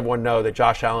proud to let everyone know that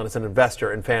Josh Allen is an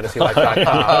investor in FantasyLife.com.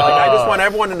 I just want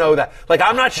everyone to know that.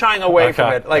 I'm not shying away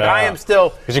from it. I am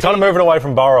still because you're kind of moving away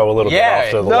from Burrow a little bit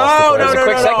after the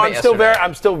last.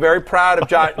 I'm still very proud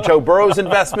of Joe Burrow's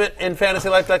investment in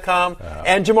FantasyLife.com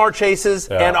and Jamar Chase's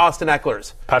and Austin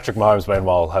Eckler's. Patrick Mahomes,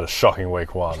 meanwhile, had a shocking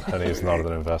week 1, and he's not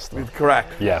an investor. Correct.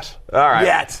 Yet. All right.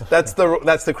 Yet. That's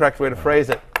the correct way to phrase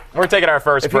it. We're taking our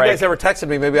first break. If you guys ever texted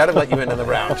me, maybe I'd have let you in the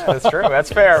round. That's true.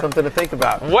 That's fair. Something to think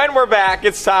about. When we're back,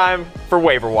 it's time for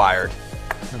Waiver Wired.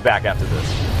 Back after this.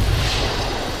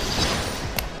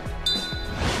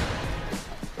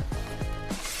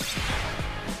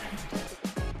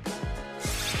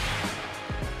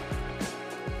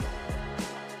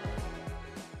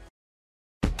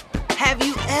 Have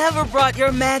you ever brought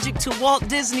your magic to Walt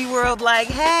Disney World like,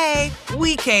 hey,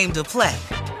 we came to play?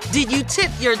 Did you tip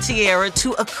your tiara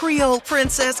to a Creole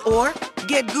princess or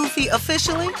get goofy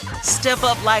officially? Step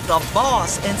up like a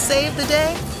boss and save the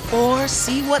day? Or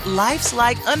see what life's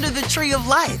like under the tree of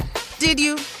life? Did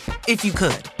you? If you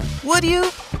could. Would you?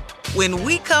 When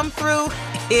we come through,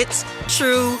 it's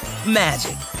true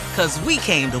magic. 'Cause we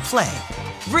came to play.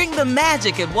 Bring the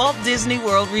magic at Walt Disney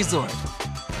World Resort.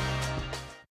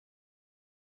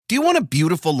 Do you want a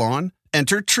beautiful lawn?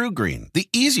 Enter TruGreen, the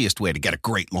easiest way to get a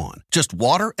great lawn. Just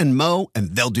water and mow,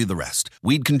 and they'll do the rest.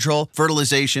 Weed control,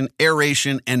 fertilization,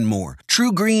 aeration, and more.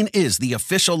 TruGreen is the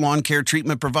official lawn care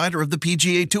treatment provider of the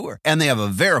PGA Tour, and they have a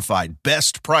verified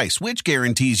best price, which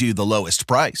guarantees you the lowest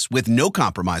price with no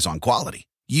compromise on quality.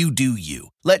 You do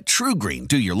you. Let TruGreen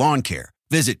do your lawn care.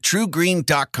 Visit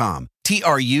truegreen.com,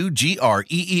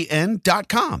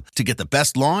 TRUGREEN.com, to get the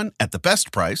best lawn at the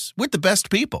best price with the best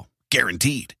people.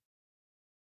 Guaranteed.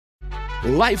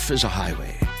 Life is a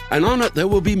highway, and on it there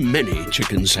will be many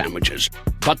chicken sandwiches.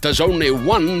 But there's only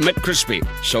one McCrispy.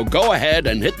 So go ahead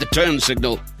and hit the turn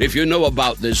signal if you know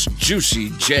about this juicy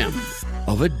gem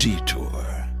of a detour.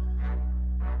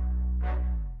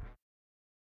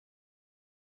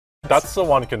 That's the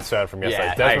one concern from yesterday.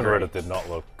 Yeah, Desmond Ridder did not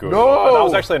look good. No! And that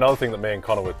was actually another thing that me and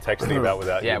Connor were texting about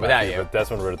without you. Yeah, without Matthew, you. But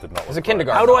Desmond Ridder did not look It was a great.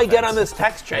 kindergarten. How do I offense. get on this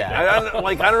text chain? Yeah. I don't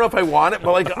know if I want it,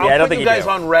 but like I I'll don't put think you you guys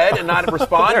do. on red and not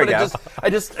respond. There But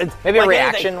you Maybe a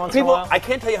reaction once in a while. I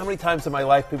can't tell you how many times in my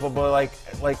life people will be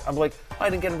like I'm like, I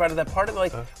didn't get invited to that party. They're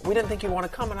like, we didn't think you want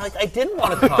to come, and I'm like, I didn't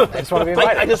want to come. I just want to be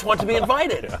invited. I just want to be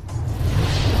invited. Yeah.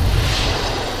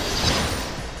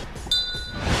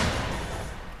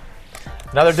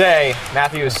 Another day,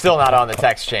 Matthew is still not on the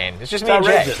text chain. It's just me and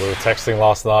Jay. We were texting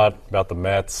last night about the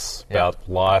Mets, about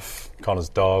life, Connor's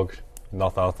dog.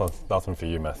 Nothing for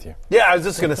you, Matthew. Yeah, I was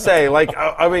just going to say,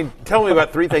 I mean, tell me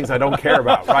about three things I don't care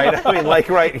about, right? I mean,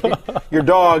 your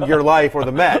dog, your life, or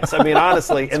the Mets. I mean,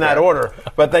 honestly, in that order.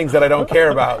 But things that I don't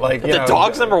care about, The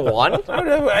dog's number one?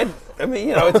 I mean,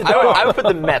 it's a dog. I would put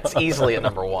the Mets easily at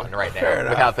number one right now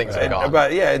with how things have gone.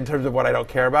 But yeah, in terms of what I don't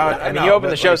care about. I mean, you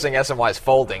opened the show saying SNY's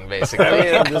folding, basically.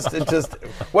 I mean, it's just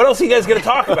what else are you guys going to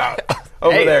talk about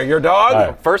over there? Your dog?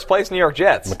 Right. First place, New York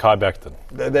Jets. Mackay Becton.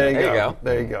 There you go.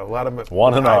 There you go. A lot of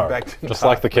 1-0. Just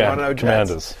like the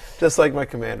Commanders. Just like my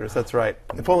Commanders. That's right.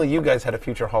 If only you guys had a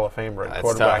future Hall of Famer at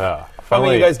quarterback. Yeah. If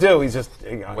only you guys do. He's just.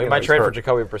 We might trade for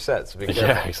Jacoby Brissett. So be careful.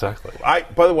 Yeah, exactly.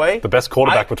 By the way, the best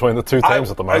quarterback between the two teams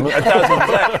at the moment.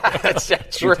 1,000%.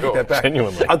 That's true.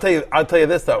 Genuinely. I'll tell you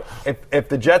this though. If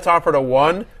the Jets offered a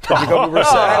 1 for Jacoby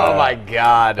Brissett, Oh my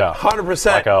God.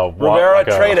 100%. Rivera,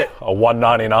 trade it. A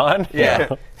 199.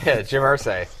 Yeah. Yeah, Jim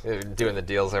Irsay doing the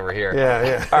deals over here.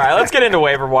 Yeah. All right, let's get into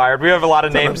waiver wire. We have a lot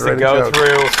of names to go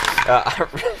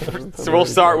through. So we'll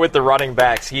start with the running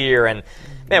backs here. And,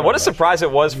 man, what a surprise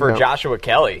it was for Joshua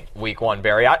Kelley week one,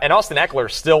 Barry. And Austin Eckler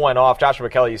still went off. Joshua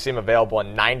Kelley, you see him available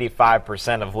in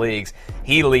 95% of leagues.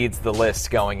 He leads the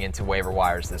list going into waiver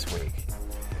wires this week.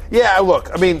 Yeah, look,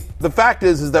 I mean, the fact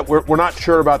is that we're not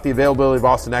sure about the availability of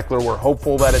Austin Eckler. We're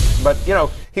hopeful that but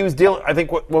he was dealing, I think,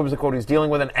 what was the quote? He was dealing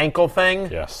with an ankle thing?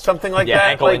 Yes. Something like that? Yeah,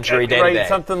 ankle injury day-to-day.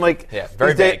 Something like,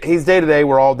 very big. He's day-to-day,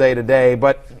 we're all day-to-day.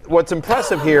 But what's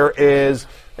impressive here is,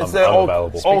 it's the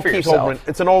old Keith Oldman.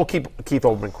 It's an old Keith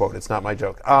Oldman quote. It's not my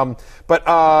joke. Look,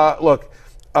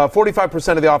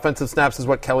 45% of the offensive snaps is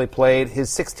what Kelley played. His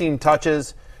 16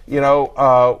 touches,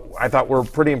 I thought were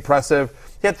pretty impressive.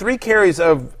 He had 3 carries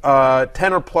of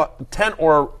 10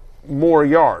 or more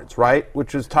yards, right?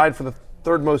 Which is tied for the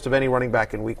third most of any running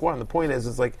back in week one. The point is,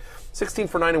 it's like 16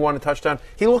 for 91, a touchdown.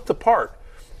 He looked the part.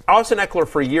 Austin Eckler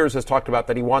for years has talked about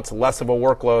that he wants less of a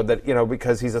workload, that,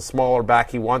 because he's a smaller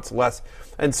back, he wants less.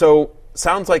 And so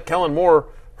sounds like Kellen Moore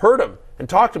heard him and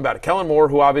talked about it. Kellen Moore,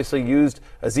 who obviously used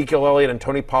Ezekiel Elliott and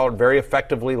Tony Pollard very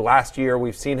effectively last year.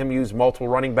 We've seen him use multiple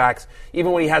running backs,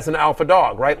 even when he has an alpha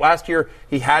dog, right? Last year,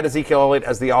 he had Ezekiel Elliott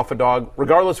as the alpha dog,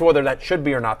 regardless of whether that should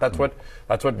be or not. That's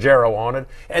what Jarrow wanted.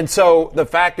 And so the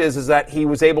fact is that he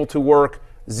was able to work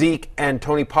Zeke and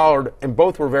Tony Pollard, and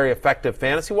both were very effective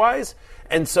fantasy-wise.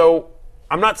 And so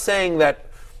I'm not saying that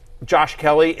Josh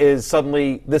Kelley is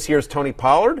suddenly this year's Tony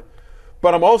Pollard,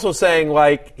 but I'm also saying,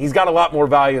 he's got a lot more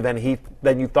value than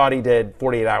you thought he did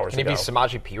 48 hours ago. Can he be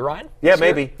Samaje Perine? Yeah,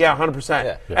 maybe. Yeah, 100%.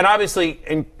 Yeah. And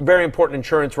obviously, very important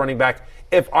insurance running back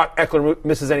if Eckler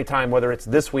misses any time, whether it's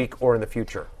this week or in the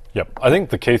future. Yep. I think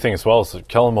the key thing as well is that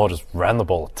Kellen Moore just ran the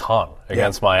ball a ton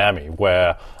against Miami,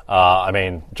 where,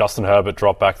 Justin Herbert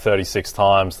dropped back 36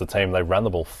 times. The team, they ran the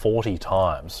ball 40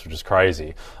 times, which is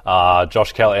crazy.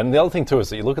 Josh Kelley. And the other thing, too, is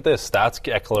that you look at their stats,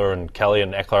 Eckler and Kelley,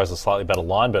 and Eckler has a slightly better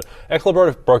line, but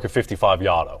Eckler broke a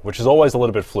 55-yarder, which is always a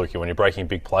little bit fluky when you're breaking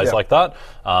big plays like that.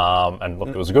 And look,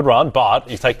 it was a good run, but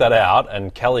you take that out,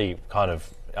 and Kelley kind of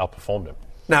outperformed him.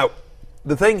 Now,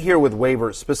 the thing here with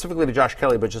waivers, specifically to Josh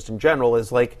Kelley, but just in general,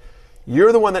 is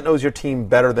you're the one that knows your team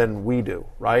better than we do,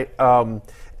 right?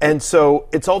 And so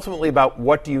it's ultimately about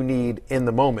what do you need in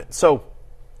the moment. So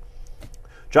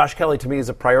Josh Kelley, to me, is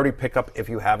a priority pickup if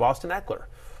you have Austin Eckler.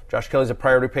 Josh Kelley is a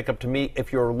priority pickup to me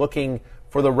if you're looking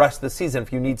for the rest of the season,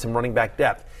 if you need some running back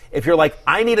depth. If you're like,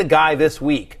 I need a guy this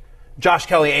week, Josh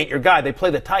Kelley ain't your guy. They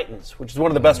play the Titans, which is one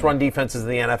of the best run defenses in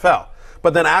the NFL.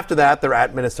 But then after that, they're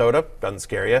at Minnesota, doesn't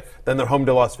scare you. Then they're home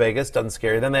to Las Vegas, doesn't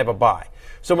scare you. Then they have a bye.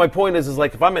 So my point is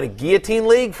if I'm in a guillotine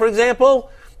league, for example,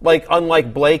 like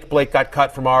unlike Blake got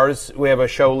cut from ours. We have a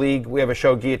show league. We have a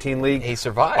show guillotine league. He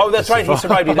survived. Oh, that's right. He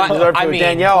survived. He didn't deserve to.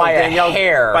 Danielle, by a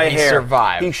hair, he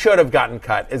survived. He should have gotten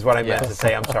cut, is what I meant to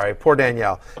say. I'm sorry. Poor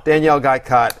Danielle. Danielle got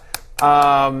cut.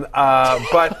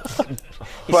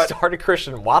 He started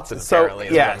Christian Watson, apparently,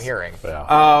 is what I'm hearing.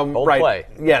 Yeah. Bold play.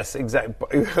 Yes,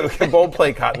 exactly. Bold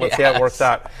play, Cotton. Let's see how it works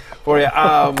out for you.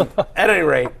 At any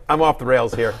rate, I'm off the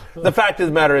rails here. The fact of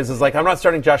the matter is like I'm not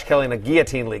starting Josh Kelley in a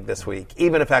guillotine league this week,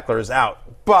 even if Eckler is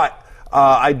out. But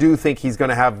I do think he's going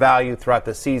to have value throughout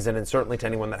the season, and certainly to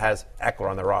anyone that has Eckler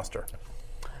on their roster.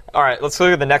 All right, let's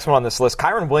look at the next one on this list.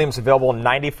 Kyren Williams available in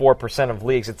 94% of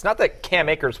leagues. It's not that Cam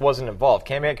Akers wasn't involved.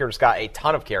 Cam Akers got a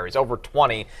ton of carries, over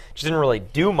 20. Just didn't really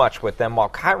do much with them, while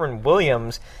Kyren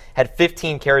Williams had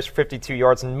 15 carries for 52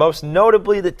 yards, and most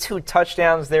notably the 2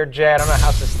 touchdowns there, Jay. I don't know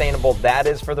how sustainable that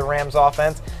is for the Rams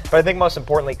offense, but I think most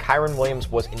importantly, Kyren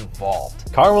Williams was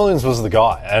involved. Kyren Williams was the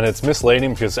guy, and it's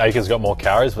misleading because Akers got more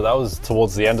carries, but that was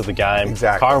towards the end of the game.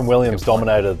 Exactly. Kyren Williams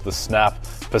dominated the snap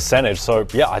percentage. So,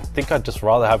 yeah, I think I'd just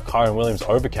rather have Kyren Williams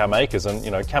over Cam Akers. And,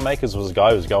 Cam Akers was a guy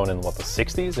who was going in, the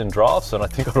 60s in drafts, and I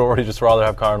think I'd already just rather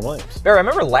have Kyren Williams. Barry, I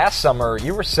remember last summer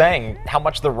you were saying how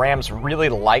much the Rams really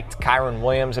liked Kyren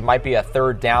Williams. It might be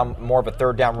more of a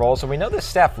third down role. So we know the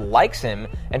staff likes him,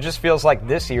 and just feels like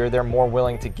this year they're more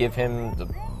willing to give him the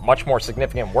much more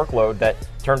significant workload that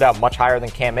turned out much higher than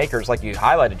Cam Akers, like you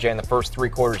highlighted, Jay, in the first 3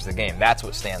 quarters of the game. That's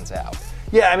what stands out.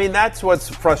 Yeah, I mean, that's what's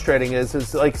frustrating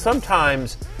is like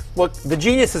sometimes, look, the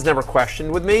genius is never questioned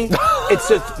with me. It's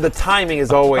just the timing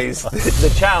is always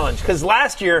the challenge. Because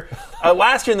last year in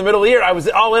the middle of the year, I was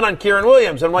all in on Kyren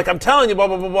Williams. And I'm like, I'm telling you, blah,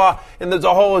 blah, blah, blah. And there's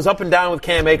a whole was up and down with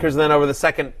Cam Akers. And then over the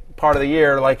second part of the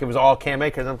year, like it was all Cam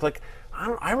Akers. And I'm like,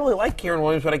 I really like Kyren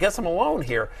Williams, but I guess I'm alone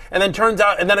here. And then turns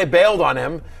out, and then I bailed on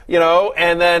him,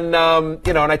 and then,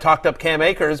 and I talked up Cam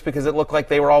Akers because it looked like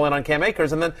they were all in on Cam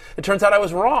Akers. And then it turns out I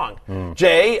was wrong.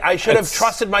 Jay, I should have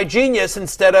trusted my genius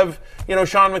instead of,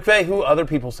 Sean McVay, who other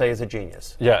people say is a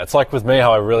genius. Yeah, it's like with me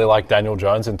how I really liked Daniel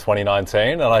Jones in 2019,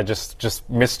 and I just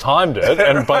mistimed it.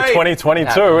 And by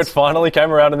 2022, it finally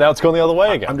came around, and now it's gone the other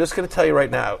way again. I'm just going to tell you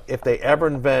right now, if they ever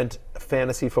invent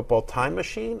fantasy football time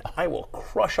machine, I will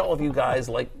crush all of you guys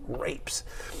like grapes.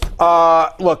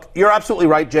 Look, you're absolutely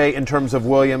right, Jay, in terms of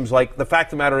Williams. Like, the fact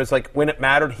of the matter is, like, when it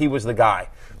mattered, he was the guy.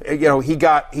 He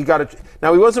got it.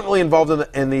 Now, he wasn't really involved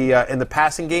in the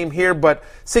passing game here, but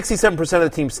 67% of the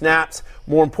team snaps.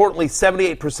 More importantly,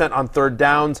 78% on third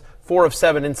downs, 4 of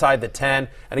 7 inside the 10.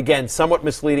 And again, somewhat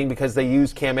misleading because they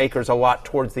used Cam Akers a lot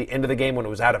towards the end of the game when it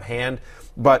was out of hand.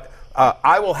 But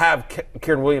I will have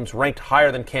Kyren Williams ranked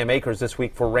higher than Cam Akers this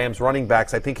week for Rams running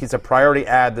backs. I think he's a priority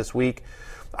add this week.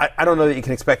 I don't know that you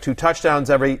can expect 2 touchdowns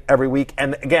every week.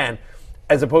 And again,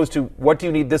 as opposed to what do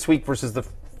you need this week versus the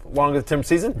longer term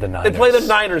season? They play the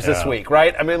Niners this week,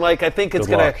 right? I mean, like, I think it's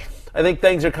going to – I think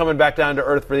things are coming back down to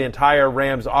earth for the entire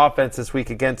Rams offense this week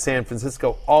against San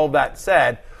Francisco. All that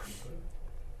said,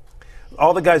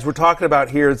 all the guys we're talking about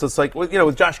here is just like,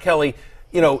 with Josh Kelley,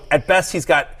 at best he's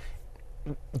got –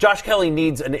 Josh Kelley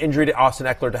needs an injury to Austin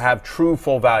Eckler to have true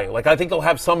full value. Like, I think he'll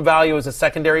have some value as a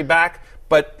secondary back,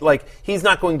 but, like, he's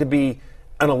not going to be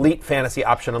an elite fantasy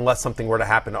option unless something were to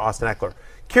happen to Austin Eckler.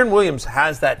 Kyren Williams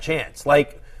has that chance.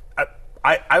 Like,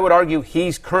 I would argue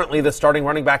he's currently the starting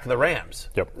running back of the Rams.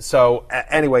 Yep. So,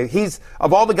 anyway, he's,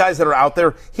 of all the guys that are out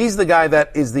there, he's the guy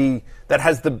that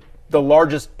has the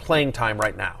largest playing time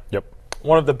right now. Yep.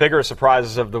 One of the bigger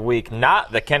surprises of the week,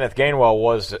 not that Kenneth Gainwell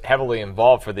was heavily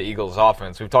involved for the Eagles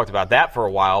offense. We've talked about that for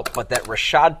a while, but that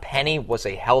Rashad Penny was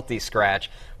a healthy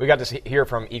scratch. We got to hear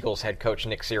from Eagles head coach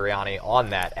Nick Sirianni on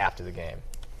that after the game.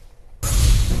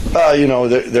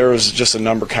 There was just a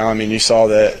number count. I mean, you saw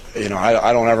that,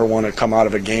 I don't ever want to come out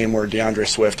of a game where DeAndre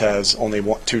Swift has only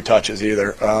 2 touches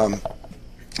either.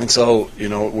 And so,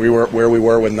 we were where we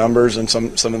were with numbers and some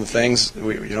of the things.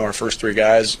 Our first 3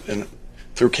 guys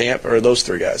through camp are those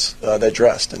 3 guys that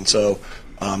dressed. And so,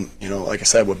 like I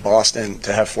said, with Boston,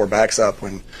 to have 4 backs up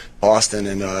when Boston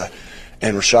and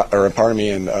Rashad,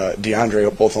 and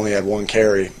DeAndre both only had 1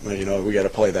 carry, we got to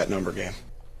play that number game.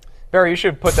 Barry, you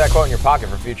should put that quote in your pocket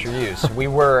for future use. We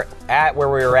were at where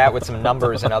we were at with some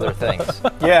numbers and other things.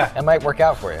 Yeah. It might work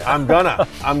out for you. I'm gonna.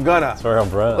 It's very on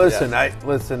brand. Listen, I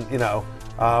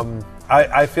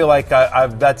feel like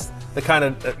that's the kind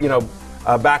of,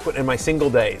 back in my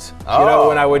single days,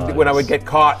 when I would get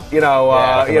caught,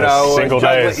 single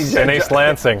days in East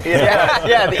Lansing.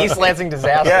 The East Lansing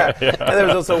disaster. Yeah. And there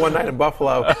was also one night in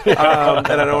Buffalo that I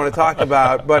don't want to talk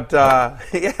about, but sorry,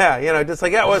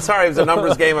 it was a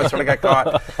numbers game. I sort of got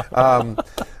caught.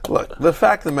 Look, the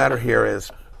fact of the matter here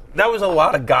is, that was a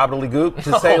lot of gobbledygook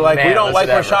to say, man, we don't like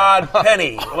Rashad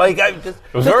Penny. It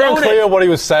was very unclear what he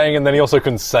was saying, and then he also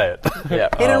couldn't say it. Yeah.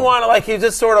 He didn't want to, he was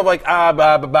just sort of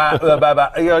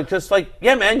just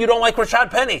yeah, man, you don't like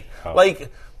Rashad Penny. Oh.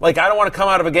 I don't want to come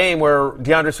out of a game where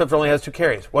DeAndre Swift only has 2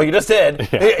 carries. Well, you just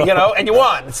did, and you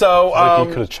won. So he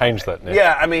could have changed that, Nick.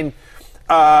 Yeah, I mean,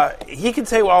 he can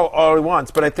say all he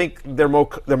wants, but I think they're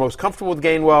most comfortable with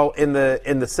Gainwell in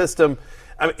the system.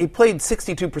 I mean, he played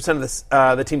 62%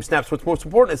 of the team snaps. What's most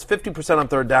important is 50% on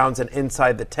third downs and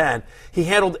inside the 10. He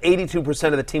handled 82%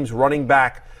 of the team's running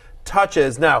back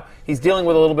touches. Now, he's dealing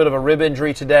with a little bit of a rib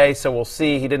injury today, so we'll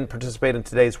see. He didn't participate in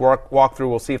today's walkthrough.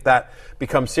 We'll see if that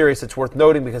becomes serious. It's worth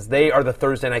noting because they are the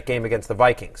Thursday night game against the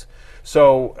Vikings.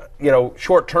 So,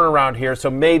 short turnaround here, so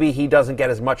maybe he doesn't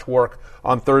get as much work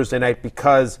on Thursday night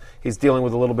because he's dealing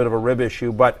with a little bit of a rib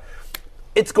issue. But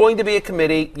it's going to be a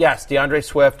committee. Yes, DeAndre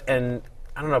Swift, and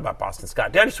I don't know about Boston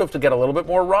Scott. DeAndre Swift will get a little bit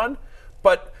more run,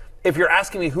 but if you're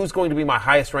asking me who's going to be my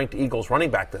highest-ranked Eagles running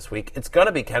back this week, it's going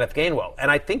to be Kenneth Gainwell, and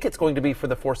I think it's going to be for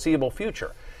the foreseeable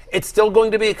future. It's still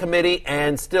going to be a committee,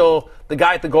 and still the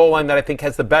guy at the goal line that I think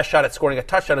has the best shot at scoring a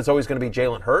touchdown is always going to be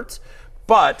Jalen Hurts.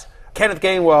 But Kenneth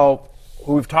Gainwell,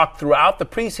 who we've talked throughout the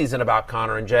preseason about,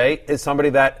 Connor and Jay, is somebody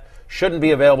that shouldn't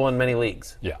be available in many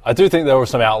leagues. Yeah, I do think there were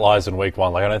some outliers in week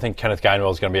 1. I don't think Kenneth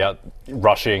Gainwell is going to be out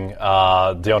rushing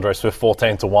DeAndre Swift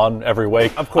 14-1 every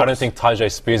week. Of course. I don't think Tajay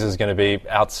Spears is going to be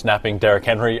out snapping Derrick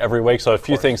Henry every week. So a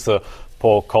few things to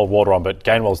pour cold water on, but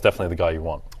Gainwell is definitely the guy you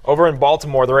want. Over in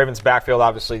Baltimore, the Ravens' backfield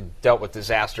obviously dealt with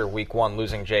disaster week 1,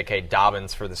 losing J.K.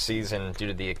 Dobbins for the season due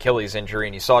to the Achilles injury.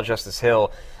 And you saw Justice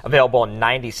Hill available in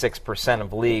 96%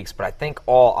 of leagues. But I think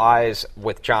all eyes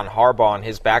with John Harbaugh in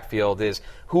his backfield is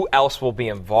who else will be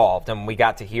involved. And we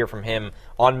got to hear from him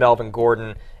on Melvin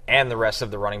Gordon and the rest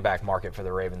of the running back market for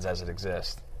the Ravens as it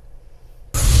exists.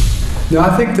 No,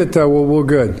 I think that we're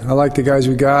good. I like the guys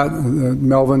we got.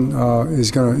 Melvin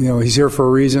is going to, he's here for a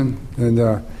reason.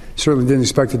 And certainly didn't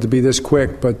expect it to be this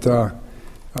quick, but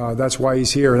that's why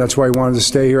he's here. That's why he wanted to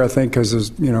stay here, I think,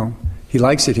 because he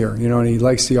likes it here, and he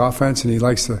likes the offense and he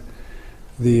likes the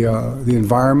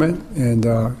environment.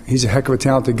 And he's a heck of a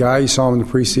talented guy. You saw him in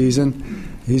the preseason.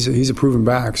 He's a proven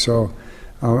back. So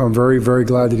I'm very, very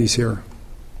glad that he's here.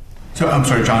 So I'm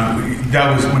sorry, John.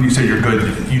 That was when you said you're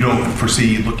good. You don't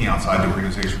foresee looking outside the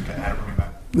organization to add a running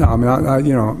back. No, I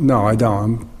mean, no, I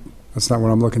don't. That's not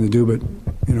what I'm looking to do. But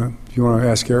if you want to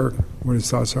ask Eric what his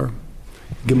thoughts are,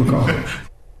 give him a call.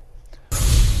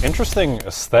 Interesting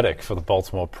aesthetic for the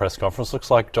Baltimore press conference.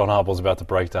 Looks like John Harbaugh's about to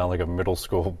break down like a middle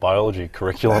school biology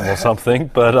curriculum or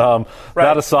something. But right.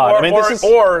 That aside,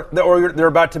 or they're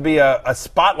about to be a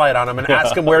spotlight on him and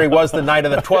ask him where he was the night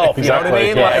of the 12th. Exactly. You know what I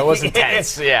mean? Yeah, it was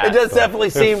intense. Yeah, it does definitely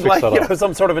seem like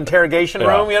some sort of interrogation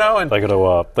room. And they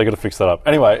got to fix that up.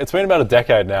 Anyway, it's been about a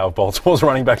decade now of Baltimore's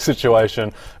running back situation.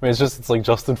 I mean, it's like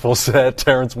Justin Forsett,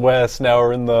 Terrence West. Now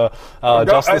we're in the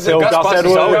Justice Hill, Gus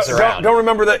Edwards. Don't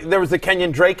remember that there was the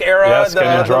Kenyon Drake era, yes, the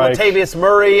Latavius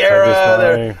Murray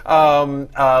era,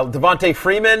 Devontae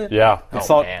Freeman. Yeah,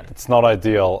 it's not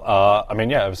ideal. I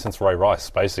mean, ever since Ray Rice,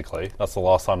 basically, that's the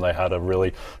last time they had a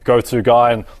really go-to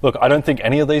guy. And look, I don't think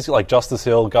any of these, like Justice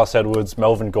Hill, Gus Edwards,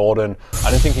 Melvin Gordon,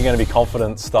 I don't think you're going to be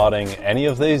confident starting any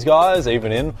of these guys,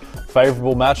 even in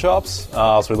favorable matchups.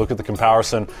 So we look at the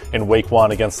comparison in week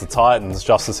 1 against the Titans.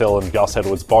 Justice Hill and Gus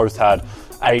Edwards both had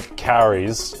 8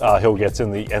 carries. Hill gets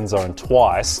in the end zone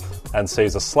twice and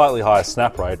sees a slightly higher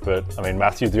snap rate. But I mean,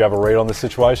 Matthew, do you have a read on this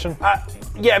situation?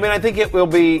 Yeah, I mean, I think it will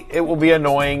be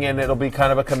annoying, and it'll be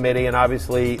kind of a committee, and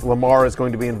obviously Lamar is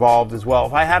going to be involved as well.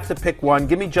 If I have to pick one,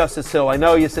 give me Justice Hill. I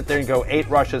know you sit there and go 8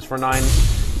 rushes for 9.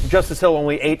 Justice Hill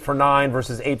only 8 for 9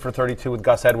 versus 8 for 32 with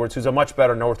Gus Edwards, who's a much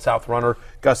better north-south runner.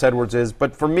 Gus Edwards is,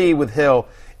 but for me with Hill,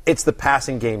 it's the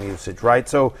passing game usage, right?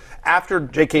 So after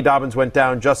J.K. Dobbins went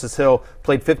down, Justice Hill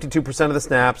played 52% of the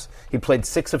snaps. He played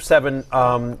 6 of 7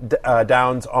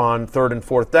 downs on 3rd and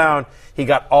 4th down. He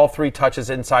got all 3 touches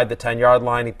inside the 10-yard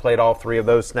line. He played all 3 of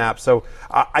those snaps. So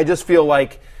I just feel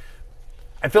like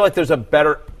there's a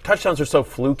better – touchdowns are so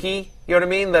fluky, you know what I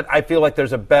mean, that I feel like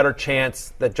there's a better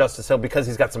chance that Justice Hill, because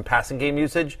he's got some passing game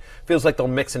usage, feels like they'll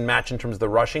mix and match in terms of the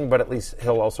rushing, but at least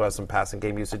Hill also has some passing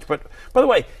game usage. But, by the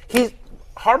way,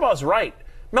 Harbaugh's right.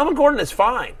 Melvin Gordon is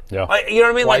fine. Yeah. You know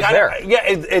what I mean? Why he's there.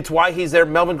 It's why he's there.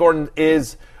 Melvin Gordon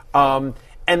is, and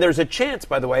there's a chance,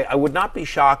 by the way, I would not be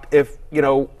shocked if,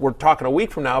 we're talking a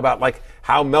week from now about like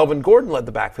how Melvin Gordon led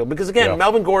the backfield. Because again,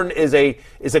 Melvin Gordon is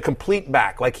a complete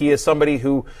back. Like he is somebody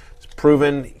who is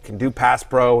proven, he can do pass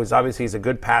pro. He's a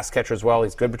good pass catcher as well.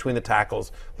 He's good between the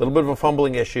tackles. A little bit of a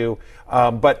fumbling issue.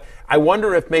 But I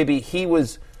wonder if maybe he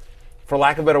was, for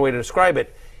lack of a better way to describe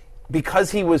it,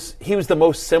 because he was the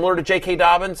most similar to J.K.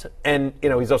 Dobbins, and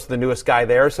he's also the newest guy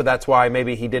there, so that's why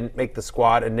maybe he didn't make the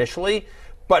squad initially.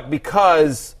 But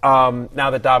because now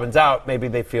that Dobbins out, maybe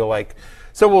they feel like.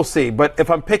 So we'll see. But if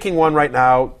I'm picking one right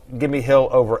now, give me Hill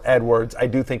over Edwards. I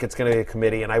do think it's going to be a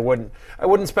committee, and I wouldn't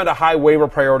spend a high waiver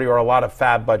priority or a lot of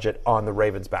fab budget on the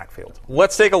Ravens backfield.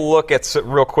 Let's take a look at,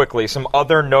 real quickly, some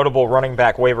other notable running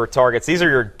back waiver targets. These are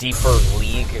your deeper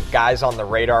league guys on the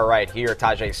radar right here.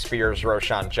 Tajay Spears,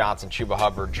 Roschon Johnson, Chuba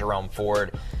Hubbard, Jerome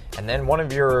Ford. And then one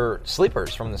of your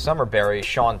sleepers from the summer, Barry,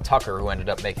 Sean Tucker, who ended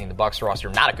up making the Bucs roster.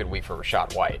 Not a good week for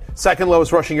Rachaad White. Second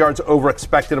lowest rushing yards over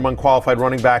expected among qualified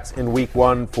running backs in week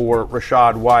 1 for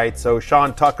Rachaad White. So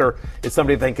Sean Tucker is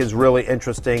somebody I think is really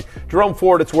interesting. Jerome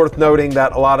Ford, it's worth noting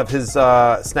that a lot of his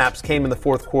snaps came in the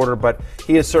fourth quarter, but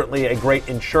he is certainly a great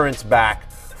insurance back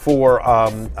for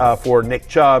Nick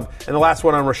Chubb. And the last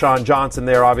one on Roschon Johnson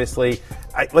there, obviously.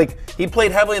 He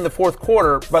played heavily in the fourth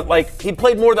quarter, but he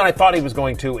played more than I thought he was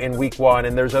going to in week 1.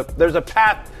 And there's a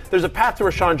path to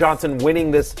Roschon Johnson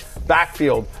winning this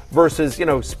backfield versus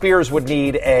Spears would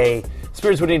need an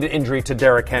injury to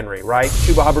Derrick Henry, right?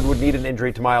 Chuba Hubbard would need an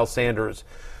injury to Miles Sanders.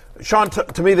 Sean,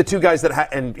 to me, the two guys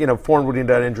that Ford would need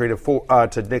an injury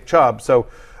to Nick Chubb. So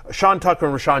Sean Tucker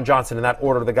and Roschon Johnson in that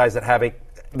order are the guys that have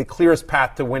the clearest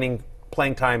path to winning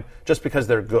playing time just because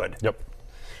they're good. Yep.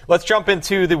 Let's jump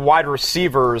into the wide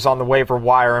receivers on the waiver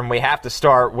wire, and we have to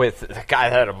start with the guy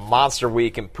that had a monster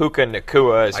week in Puca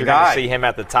Nacua. As you're going to see him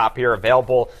at the top here,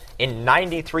 available in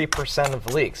 93%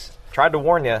 of leagues. Tried to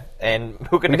warn you, and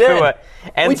Puca Nacua.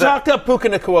 We talked up Puca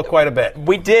Nacua quite a bit.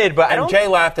 We did, but Jay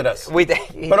laughed at us.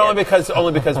 But only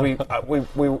because we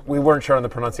weren't sure on the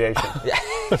pronunciation.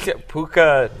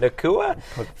 Puca Nacua,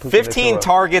 15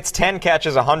 targets, 10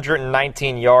 catches,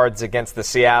 119 yards against the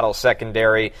Seattle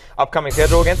secondary. Upcoming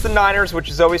schedule against the Niners, which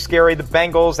is always scary. The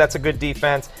Bengals, that's a good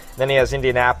defense. Then he has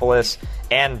Indianapolis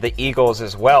and the Eagles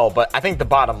as well. But I think the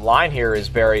bottom line here is,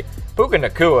 Barry, Puca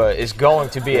Nacua is going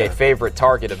to be a favorite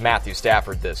target of Matthew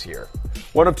Stafford this year.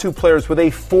 One of two players with a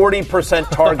 40%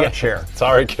 target share.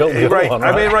 Sorry, killed the other one.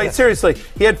 Right, seriously.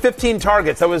 He had 15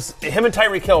 targets. That was him and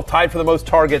Tyreek Hill tied for the most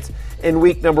targets in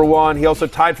week number 1. He also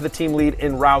tied for the team lead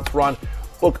in routes run.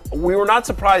 Look, we were not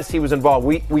surprised he was involved.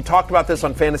 We talked about this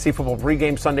on Fantasy Football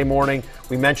pregame Sunday morning.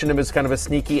 We mentioned him as kind of a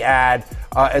sneaky ad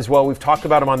as well. We've talked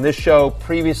about him on this show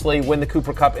previously when the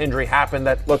Cooper Kupp injury happened.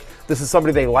 That, look, this is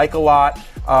somebody they like a lot,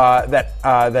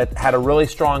 that had a really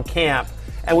strong camp.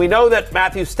 And we know that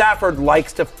Matthew Stafford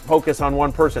likes to focus on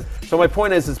one person. So my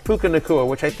point is Puca Nacua,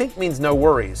 which I think means no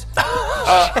worries,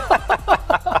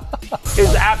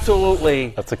 is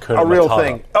absolutely a real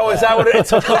thing. Oh, is that what it is?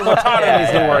 So Hakuna Matata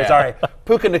means no worries. All right.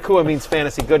 Puca Nacua means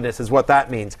fantasy goodness is what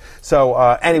that means. So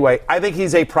anyway, I think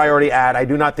he's a priority ad. I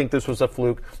do not think this was a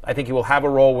fluke. I think he will have a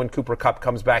role when Cooper Kupp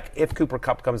comes back. If Cooper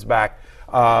Kupp comes back,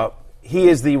 he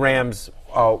is the Rams'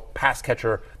 pass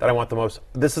catcher that I want the most.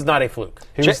 This is not a fluke.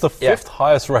 He was the 5th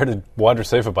highest rated wide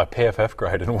receiver by PFF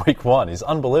grade in week 1. He's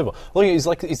unbelievable. Look,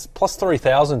 he's plus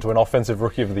 3,000 to an offensive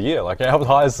rookie of the year. How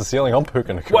high is the ceiling on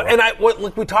Puca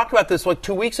Nacua? We talked about this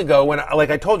 2 weeks ago when,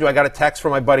 I told you, I got a text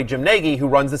from my buddy Jim Nagy who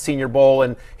runs the Senior Bowl,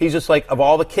 and he's just of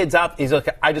all the kids out, he's like,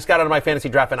 I just got out of my fantasy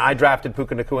draft and I drafted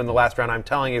Puca Nacua in the last round. I'm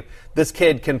telling you, this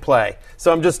kid can play.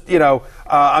 So I'm just,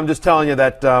 I'm just telling you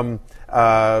that.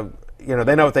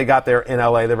 They know what they got there in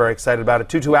L.A. They're very excited about it.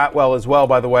 Tutu Atwell as well,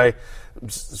 by the way,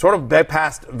 sort of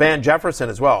bypassed Van Jefferson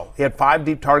as well. He had 5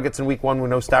 deep targets in week 1. We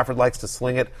know Stafford likes to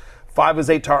sling it. 5 of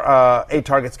his 8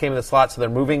 targets came in the slot, so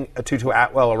they're moving Tutu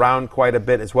Atwell around quite a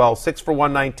bit as well. 6 for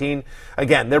 119.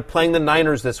 Again, they're playing the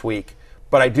Niners this week,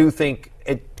 but I do think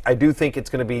it's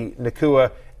going to be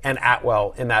Nacua and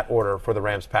Atwell in that order for the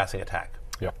Rams' passing attack.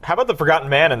 Yep. How about the forgotten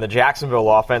man in the Jacksonville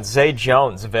offense, Zay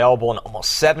Jones, available in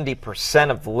almost 70%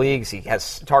 of the leagues. He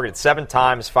has targeted 7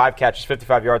 times, 5 catches,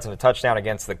 55 yards, and a touchdown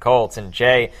against the Colts. And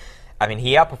Jay,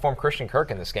 he outperformed Christian Kirk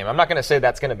in this game. I'm not going to say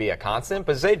that's going to be a constant,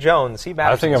 but Zay Jones, he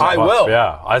matters. I will.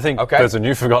 Yeah, I think there's a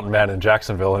new forgotten man in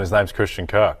Jacksonville, and his name's Christian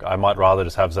Kirk. I might rather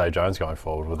just have Zay Jones going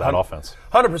forward with that offense.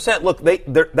 100%. Look,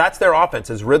 that's their offense,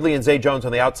 is Ridley and Zay Jones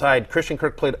on the outside. Christian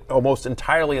Kirk played almost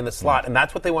entirely in the slot, and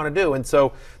that's what they want to do. And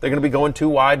so they're going to be going 2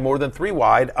 wide, more than 3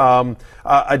 wide,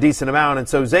 a decent amount. And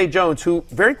so Zay Jones, who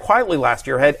very quietly last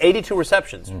year had 82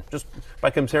 receptions, just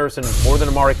by comparison, more than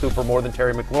Amari Cooper, more than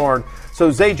Terry McLaurin.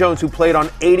 So Zay Jones, who played on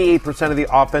 88% of the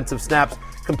offensive snaps,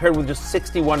 compared with just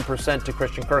 61% to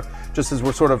Christian Kirk, just as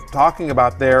we're sort of talking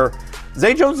about there.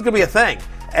 Zay Jones is going to be a thing.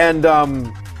 And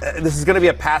this is going to be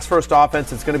a pass-first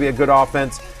offense. It's going to be a good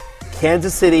offense.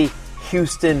 Kansas City,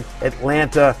 Houston,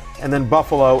 Atlanta, and then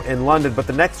Buffalo in London. But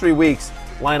the next 3 weeks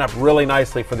line up really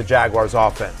nicely for the Jaguars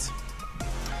offense.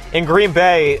 In Green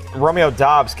Bay, Romeo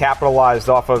Doubs capitalized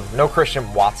off of no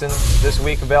Christian Watson this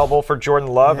week available for Jordan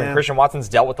Love, and Christian Watson's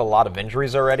dealt with a lot of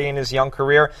injuries already in his young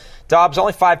career. Doubs,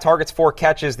 only 5 targets, 4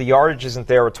 catches. The yardage isn't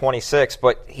there with 26,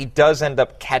 but he does end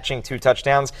up catching 2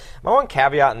 touchdowns. My one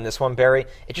caveat in this one, Barry,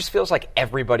 it just feels like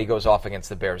everybody goes off against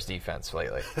the Bears defense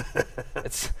lately.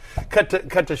 It's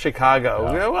cut to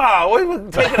Chicago. Yeah. Wow,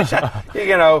 we're taking a shot.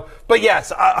 But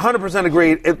yes, 100%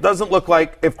 agreed. It doesn't look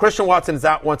like, if Christian Watson is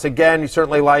out once again, you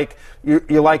certainly like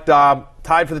Doubs.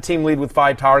 Tied for the team lead with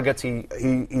 5 targets.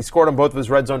 He scored on both of his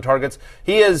red zone targets.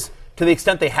 He is, to the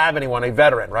extent they have anyone, a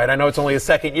veteran, right? I know it's only his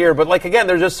second year, but again,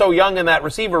 they're just so young in that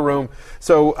receiver room.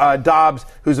 So Doubs,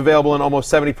 who's available in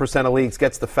almost 70% of leagues,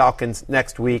 gets the Falcons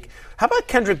next week. How about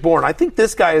Kendrick Bourne? I think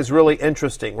this guy is really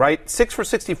interesting, right? 6 for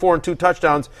 64 and 2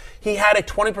 touchdowns. He had a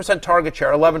 20% target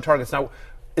share, 11 targets. Now,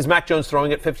 is Mac Jones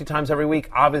throwing it 50 times every week?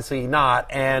 Obviously not.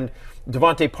 And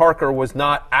Devontae Parker was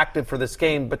not active for this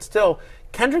game, but still,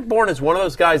 Kendrick Bourne is one of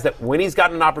those guys that when he's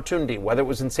gotten an opportunity, whether it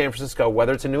was in San Francisco,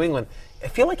 whether it's in New England, I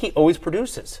feel like he always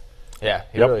produces. Yeah,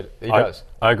 he does.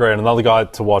 I agree. And another guy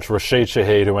to watch, Rashid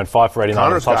Shaheed, who went 5 for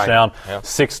 89 with a touchdown,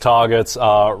 6 targets.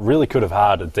 Really could have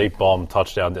had a deep bomb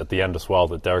touchdown at the end as well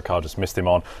that Derek Carr just missed him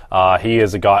on. He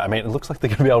is a guy, it looks like they're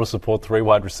going to be able to support 3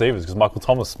 wide receivers because Michael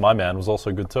Thomas, my man, was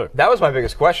also good too. That was my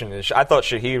biggest question. I thought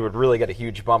Shaheed would really get a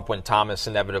huge bump when Thomas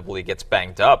inevitably gets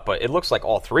banged up, but it looks like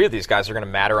all 3 of these guys are going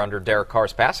to matter under Derek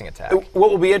Carr's passing attack. What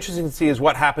will be interesting to see is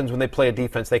what happens when they play a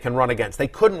defense they can run against. They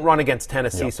couldn't run against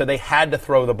Tennessee, so they had to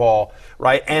throw the ball,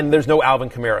 right? And there's no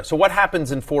Alvin Kamara. So what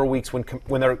happens in 4 weeks when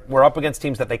we're up against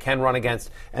teams that they can run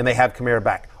against and they have Kamara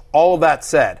back? All of that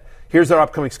said, here's their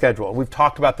upcoming schedule. And we've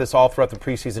talked about this all throughout the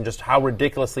preseason, just how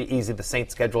ridiculously easy the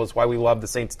Saints schedule is, why we love the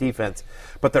Saints defense.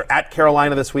 But they're at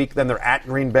Carolina this week, then they're at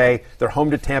Green Bay, they're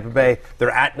home to Tampa Bay, they're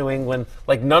at New England.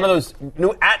 None of those,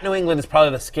 at New England is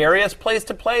probably the scariest place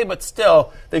to play, but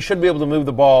still, they should be able to move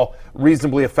the ball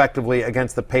reasonably effectively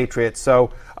against the Patriots.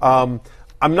 So,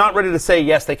 I'm not ready to say,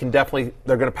 yes, they're going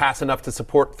to pass enough to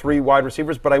support 3 wide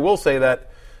receivers, but I will say that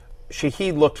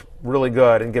Shaheed looked really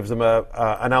good and gives them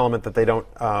an element that they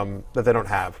don't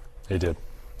have. He did.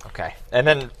 Okay. And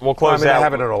then we'll close out I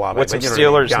have it in Olave, with some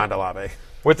Steelers.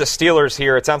 With the Steelers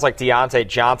here, it sounds like Deontay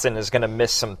Johnson is going to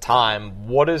miss some time.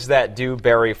 What does that do,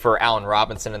 Barry, for Allen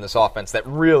Robinson in this offense that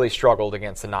really struggled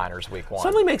against the Niners week 1?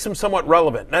 Suddenly makes him somewhat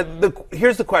relevant. Now,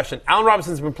 here's the question. Allen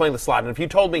Robinson's been playing the slot, and if you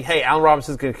told me, hey, Allen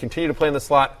Robinson's going to continue to play in the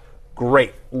slot,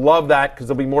 great. Love that because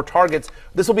there'll be more targets.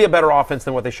 This will be a better offense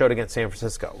than what they showed against San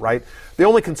Francisco, right? The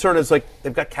only concern is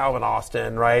they've got Calvin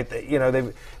Austin, right?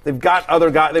 They've got other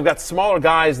guys. They've got smaller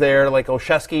guys there like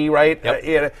Olszewski, right?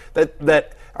 Yep.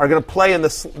 That are going to play in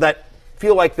that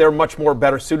feel like they're much more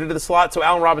better suited to the slot. So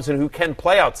Allen Robinson, who can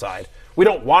play outside, we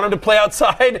don't want him to play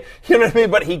outside, you know what I mean?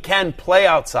 But he can play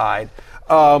outside.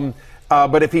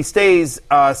 But if he stays in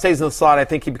the slot, I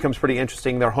think he becomes pretty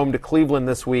interesting. They're home to Cleveland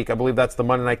this week. I believe that's the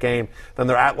Monday night game. Then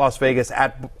they're at Las Vegas,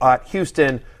 at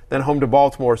Houston, then home to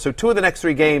Baltimore. So 2 of the next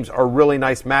 3 games are really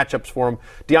nice matchups for him.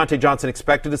 Deontay Johnson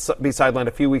expected to be sidelined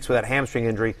a few weeks with that hamstring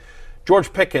injury.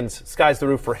 George Pickens, sky's the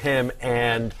roof for him.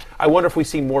 And I wonder if we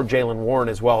see more Jaylen Warren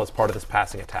as well as part of this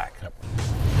passing attack. Yep.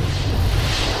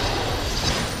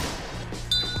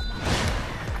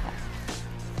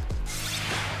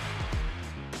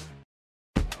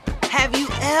 Have you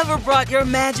ever brought your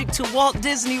magic to Walt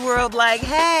Disney World like,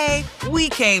 hey, we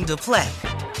came to play?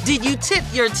 Did you tip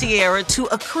your tiara to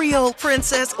a Creole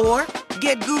princess or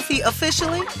get goofy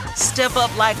officially? Step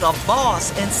up like a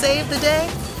boss and save the day?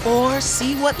 Or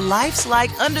see what life's like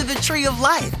under the tree of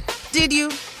life? Did you?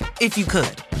 If you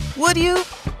could. Would you?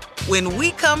 When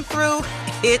we come through,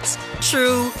 it's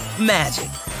true magic.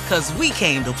 'Cause we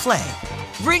came to play.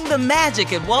 Bring the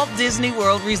magic at Walt Disney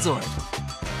World Resort.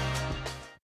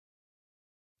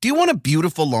 Do you want a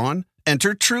beautiful lawn?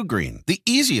 Enter TruGreen, the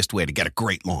easiest way to get a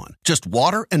great lawn. Just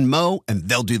water and mow, and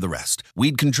they'll do the rest.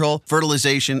 Weed control,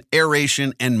 fertilization,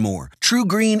 aeration, and more.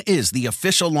 TruGreen is the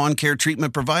official lawn care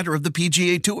treatment provider of the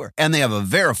PGA Tour, and they have a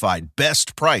verified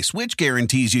best price, which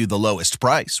guarantees you the lowest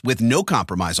price with no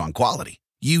compromise on quality.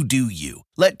 You do you.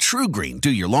 Let TruGreen do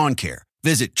your lawn care.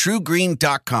 Visit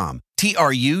TruGreen.com,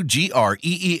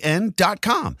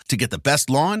 TruGreen.com, to get the best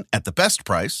lawn at the best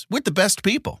price with the best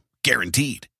people.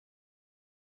 Guaranteed.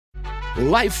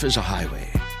 Life is a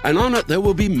highway, and on it there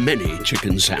will be many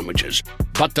chicken sandwiches.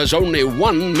 But there's only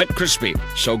one McCrispy.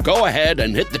 So go ahead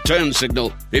and hit the turn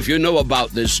signal if you know about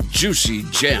this juicy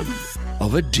gem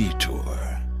of a detour.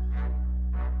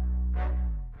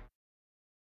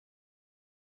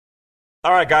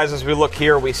 All right, guys, as we look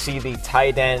here, we see the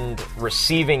tight end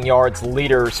receiving yards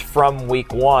leaders from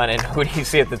week 1. And who do you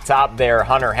see at the top there?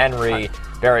 Hunter Henry,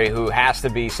 Barry, who has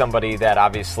to be somebody that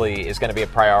obviously is going to be a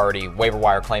priority waiver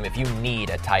wire claim if you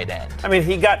need a tight end. I mean,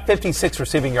 he got 56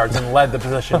 receiving yards and led the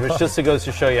position, which just goes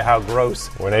to show you how gross.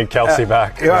 We need Kelley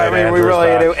back. We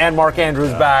really do. And Mark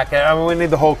Andrews back. I mean, we need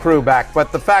the whole crew back.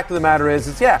 But the fact of the matter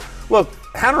is, look,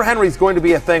 Hunter Henry's going to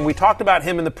be a thing. We talked about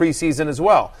him in the preseason as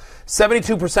well.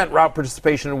 72% route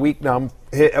participation in week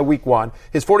 1.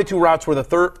 His 42 routes were the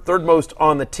third most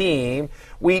on the team.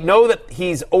 We know that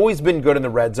he's always been good in the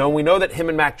red zone. We know that him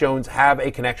and Mac Jones have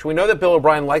a connection. We know that Bill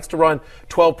O'Brien likes to run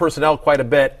 12 personnel quite a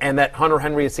bit, and that Hunter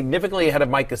Henry is significantly ahead of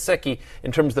Mike Gesicki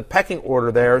in terms of the pecking order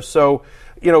there. So,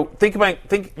 think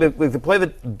they play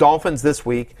the Dolphins this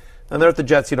week. And they're at the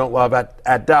Jets you don't love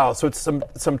at Dallas. So it's some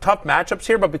tough matchups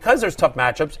here, but because there's tough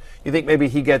matchups, you think maybe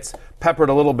he gets peppered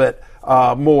a little bit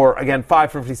more. Again,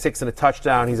 556 and a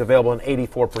touchdown. He's available in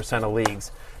 84% of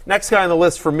leagues. Next guy on the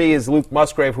list for me is Luke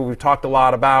Musgrave, who we've talked a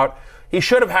lot about. He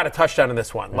should have had a touchdown in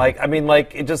this one.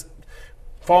 It just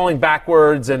falling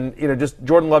backwards and, just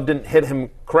Jordan Love didn't hit him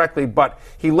correctly, but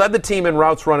he led the team in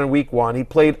routes run in week 1. He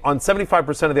played on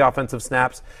 75% of the offensive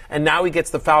snaps, and now he gets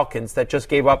the Falcons that just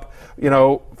gave up,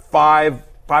 five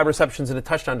receptions and a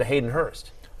touchdown to Hayden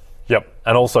Hurst. Yep,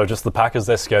 and also just the Packers,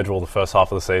 their schedule the first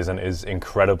half of the season is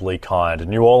incredibly kind.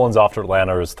 New Orleans after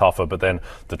Atlanta is tougher, but then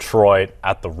Detroit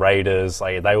at the Raiders,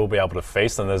 they will be able to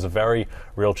feast, and there's a very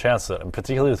real chance that, and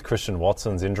particularly with Christian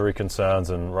Watson's injury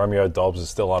concerns and Romeo Doubs is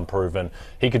still unproven,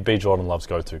 he could be Jordan Love's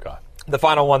go-to guy. The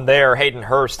final one there, Hayden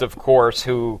Hurst, of course,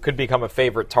 who could become a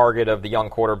favorite target of the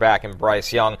young quarterback and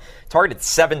Bryce Young. Targeted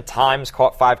 7 times,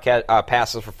 caught 5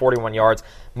 passes for 41 yards.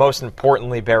 Most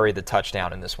importantly, buried the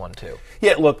touchdown in this one, too.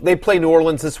 Yeah, look, they play New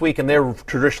Orleans this week, and they're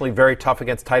traditionally very tough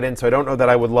against tight ends, so I don't know that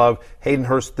I would love Hayden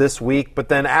Hurst this week. But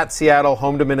then at Seattle,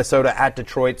 home to Minnesota, at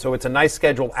Detroit, so it's a nice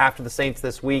schedule after the Saints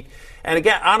this week. And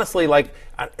again, honestly, I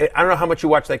don't know how much you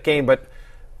watch that game, but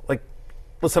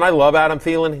listen, I love Adam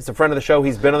Thielen. He's a friend of the show.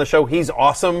 He's been on the show. He's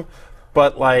awesome.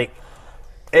 But,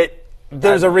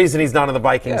 there's a reason he's not on the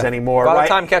Vikings anymore. By right? the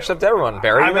time catch up to everyone,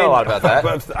 Barry. You know a lot about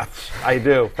that. I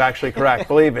do. Factually correct.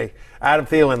 Believe me. Adam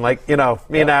Thielen,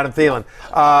 me and Adam Thielen.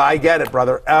 I get it,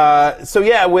 brother.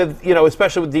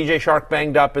 Especially with DJ Shark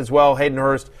banged up as well, Hayden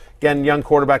Hurst, again, young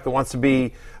quarterback that wants to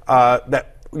be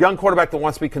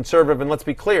conservative, and let's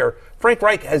be clear, Frank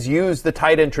Reich has used the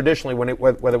tight end traditionally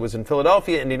whether it was in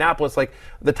Philadelphia, Indianapolis,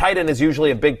 the tight end is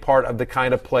usually a big part of the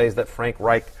kind of plays that Frank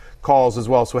Reich calls as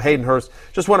well. So Hayden Hurst,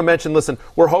 just want to mention, listen,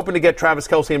 we're hoping to get Travis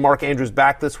Kelce and Mark Andrews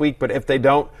back this week, but if they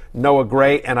don't, Noah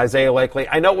Gray and Isaiah Likely.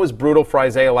 I know it was brutal for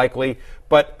Isaiah Likely,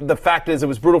 but the fact is it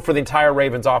was brutal for the entire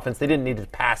Ravens offense. They didn't need to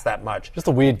pass that much. Just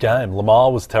a weird game. Lamar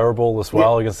was terrible as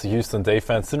well against the Houston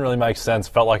defense. Didn't really make sense.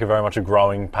 Felt like very much a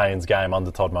growing pains game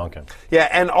under Todd Monken. Yeah,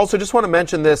 and also just want to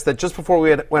mention this, that just before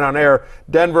we went on air,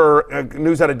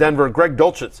 news out of Denver, Greg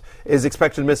Dulcich is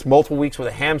expected to miss multiple weeks with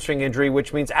a hamstring injury,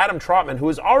 which means Adam Trautman, who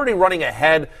is already running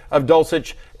ahead of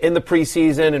Dulcich in the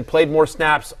preseason and played more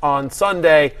snaps on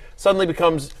Sunday, suddenly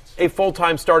becomes a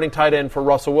full-time starting tight end for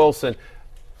Russell Wilson.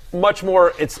 Much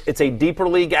more, it's a deeper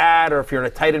league ad, or if you're in a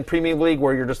tight end premium league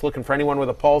where you're just looking for anyone with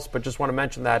a pulse, but just want to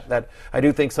mention that I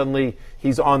do think suddenly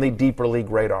he's on the deeper league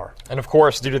radar. And of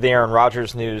course, due to the Aaron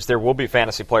Rodgers news, there will be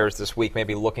fantasy players this week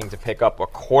maybe looking to pick up a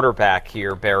quarterback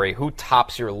here, Barry. Who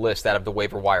tops your list out of the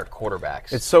waiver wired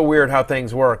quarterbacks? It's so weird how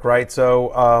things work, right?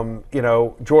 So,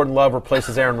 Jordan Love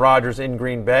replaces Aaron Rodgers in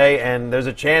Green Bay, and there's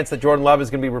a chance that Jordan Love is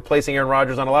going to be replacing Aaron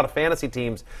Rodgers on a lot of fantasy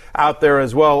teams out there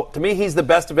as well. To me, he's the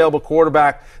best available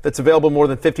quarterback that's available in more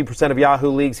than 50% of Yahoo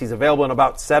leagues. He's available in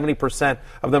about 70%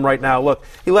 of them right now. Look,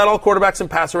 he led all quarterbacks in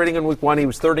passer rating in week 1. He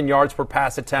was third in yards per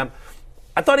pass attempt.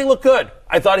 I thought he looked good.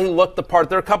 I thought he looked the part.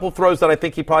 There are a couple of throws that I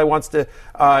think he probably wants to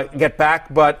get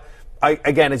back. But,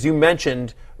 again, as you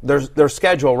mentioned, their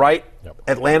schedule, right? Yep.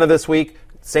 Atlanta this week,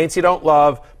 Saints you don't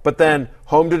love, but then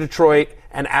home to Detroit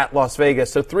and at Las Vegas.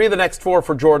 So 3 of the next 4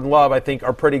 for Jordan Love, I think,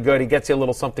 are pretty good. He gets you a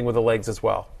little something with the legs as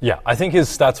well. Yeah, I think his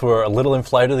stats were a little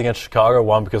inflated against Chicago.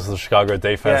 One, because of the Chicago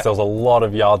defense. Yeah. There was a lot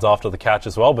of yards after the catch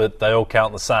as well, but they all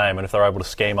count the same. And if they're able to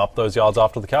scheme up those yards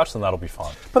after the catch, then that'll be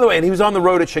fine. By the way, and he was on the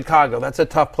road at Chicago. That's a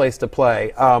tough place to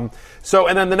play. And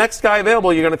then the next guy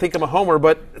available, you're going to think I'm a homer,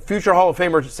 but future Hall of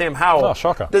Famer Sam Howell. Oh,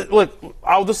 shocker. Look,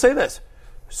 I'll just say this.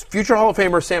 Future Hall of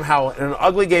Famer Sam Howell, in an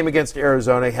ugly game against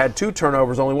Arizona, had 2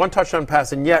 turnovers, only 1 touchdown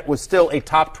pass, and yet was still a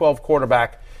top 12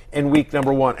 quarterback in week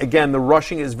number 1. Again, the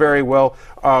rushing is very real.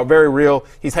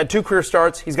 He's had 2 career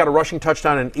starts. He's got a rushing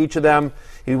touchdown in each of them.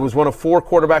 He was one of 4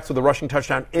 quarterbacks with a rushing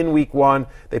touchdown in week 1.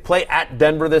 They play at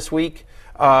Denver this week.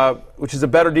 which is a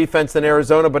better defense than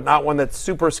Arizona, but not one that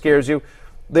super scares you.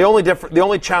 The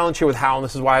only challenge here with Howell, and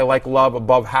this is why I like Love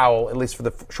above Howell, at least for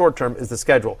the short term, is the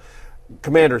schedule.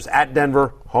 Commanders at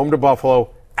Denver, home to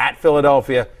Buffalo, at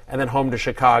Philadelphia, and then home to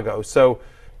Chicago. So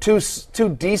two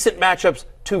decent matchups,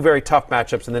 two very tough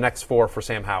matchups in the next 4 for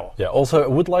Sam Howell. Yeah, also, I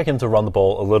would like him to run the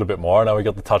ball a little bit more. I know he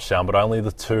got the touchdown, but only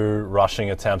the 2 rushing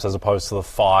attempts as opposed to the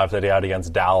 5 that he had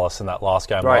against Dallas in that last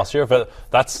game last year. But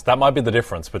that might be the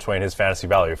difference between his fantasy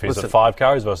value. If he's at 5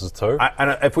 carries versus 2.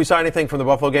 If we saw anything from the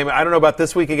Buffalo game, I don't know about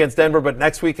this week against Denver, but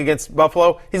next week against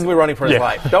Buffalo, he's going to be running for his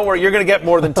life. Don't worry, you're going to get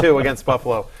more than 2 against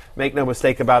Buffalo. Make no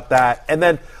mistake about that. And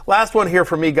then last one here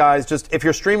for me, guys, just if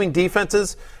you're streaming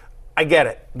defenses, I get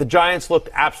it. The Giants looked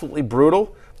absolutely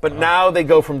brutal, but now they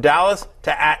go from Dallas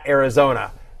to at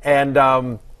Arizona. And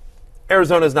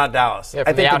Arizona's not Dallas. Yeah,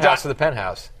 from the outhouse to the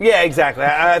penthouse. Yeah, exactly.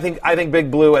 I think Big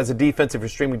Blue as a defense, if you're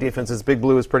streaming defenses, Big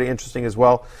Blue is pretty interesting as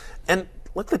well. And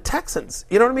look, the Texans,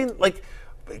 you know what I mean? Like,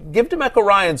 give DeMeco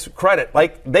Ryans credit.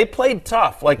 Like, they played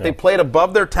tough. Like, they played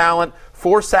above their talent.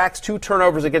 4 sacks, 2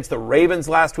 turnovers against the Ravens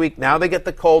last week. Now they get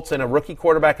the Colts and a rookie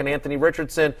quarterback in Anthony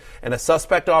Richardson and a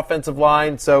suspect offensive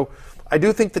line. So I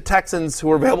do think the Texans,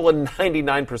 who are available in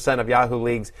 99% of Yahoo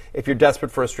leagues, if you're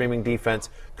desperate for a streaming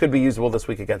defense, could be usable this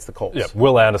week against the Colts. Yeah,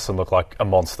 Will Anderson looked like a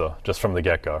monster just from the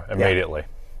get-go, immediately.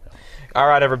 Yeah. All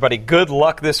right, everybody, good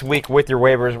luck this week with your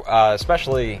waivers,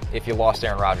 especially if you lost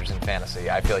Aaron Rodgers in fantasy.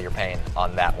 I feel your pain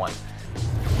on that one.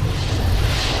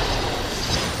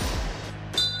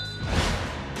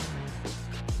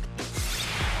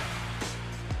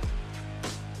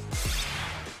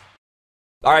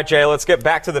 All right, Jay, let's get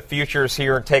back to the futures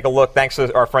here and take a look, thanks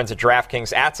to our friends at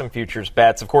DraftKings, at some futures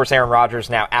bets. Of course, Aaron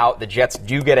Rodgers now out. The Jets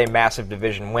do get a massive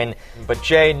division win. But,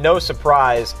 Jay, no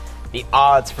surprise, the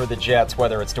odds for the Jets,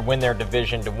 whether it's to win their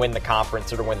division, to win the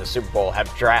conference, or to win the Super Bowl,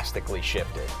 have drastically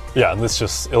shifted. Yeah, and this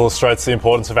just illustrates the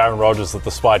importance of Aaron Rodgers, that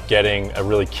despite getting a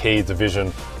really key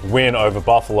division win over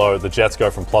Buffalo, the Jets go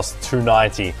from plus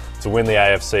 290 to win the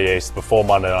AFC East before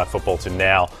Monday Night Football to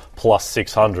now plus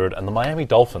 600, and the Miami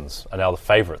Dolphins are now the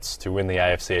favorites to win the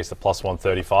AFC East at plus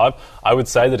 135. I would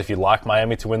say that if you like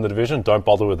Miami to win the division, don't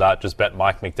bother with that. Just bet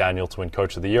Mike McDaniel to win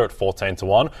Coach of the Year at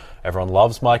 14-1. Everyone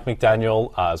loves Mike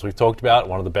McDaniel, as we've talked about,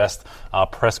 one of the best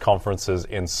press conferences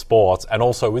in sports. And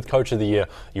also with Coach of the Year,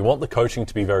 you want the coaching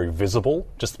to be very visible,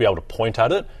 just to be able to point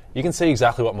at it. You can see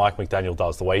exactly what Mike McDaniel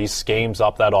does, the way he schemes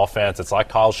up that offense. It's like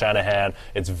Kyle Shanahan.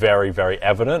 It's very, very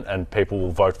evident, and people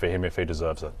will vote for him if he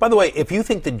deserves it. By the way, if you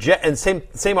think the Jets, and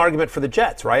same argument for the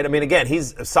Jets, right? I mean, again,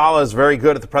 Saleh is very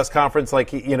good at the press conference,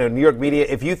 like, New York media.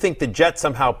 If you think the Jets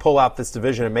somehow pull out this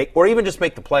division and or even just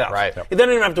make the playoffs, right? They don't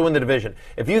even have to win the division.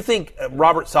 If you think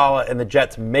Robert Saleh and the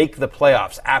Jets make the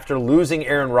playoffs after losing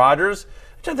Aaron Rodgers,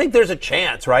 which I think there's a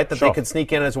chance, right, that they could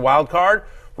sneak in as a wild card,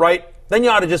 right? Then you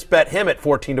ought to just bet him at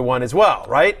 14-1 as well,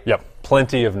 right? Yep.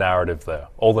 Plenty of narrative there.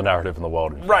 All the narrative in the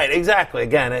world. Right, exactly.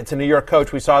 Again, it's a New York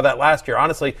coach. We saw that last year.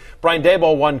 Honestly, Brian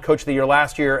Daboll won Coach of the Year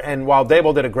last year, and while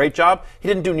Daboll did a great job, he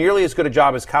didn't do nearly as good a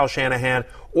job as Kyle Shanahan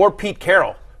or Pete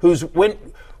Carroll,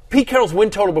 Pete Carroll's win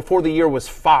total before the year was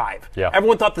 5. Yeah.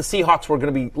 Everyone thought the Seahawks were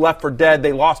going to be left for dead.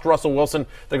 They lost Russell Wilson.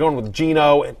 They're going with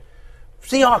Geno, and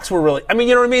Seahawks were really,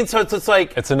 you know what I mean? So it's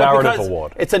like, it's a narrative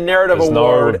award. It's a narrative award.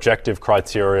 There's no objective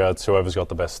criteria. It's whoever's got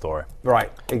the best story.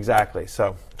 Right, exactly.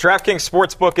 So DraftKings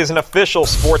Sportsbook is an official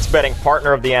sports betting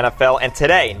partner of the NFL, and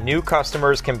today, new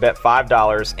customers can bet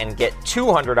 $5 and get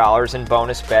 $200 in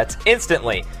bonus bets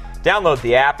instantly. Download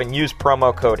the app and use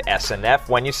promo code SNF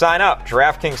when you sign up.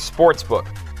 DraftKings Sportsbook.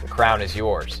 The crown is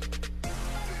yours.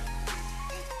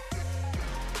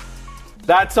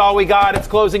 That's all we got. It's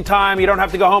closing time. You don't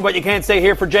have to go home, but you can't stay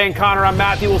here. For Jay and Connor, I'm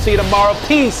Matthew. We'll see you tomorrow.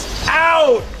 Peace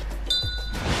out.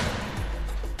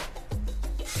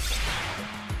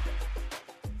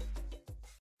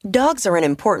 Dogs are an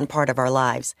important part of our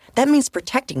lives. That means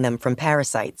protecting them from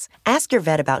parasites. Ask your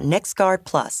vet about NexGard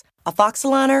Plus,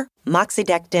 Afoxolaner,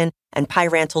 Moxidectin, and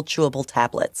Pyrantel chewable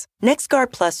tablets.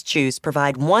 NexGard Plus chews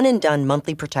provide one-and-done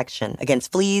monthly protection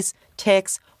against fleas,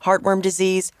 ticks, heartworm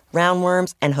disease,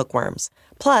 roundworms, and hookworms.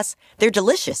 Plus, they're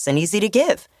delicious and easy to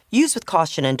give. Use with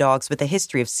caution in dogs with a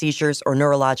history of seizures or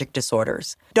neurologic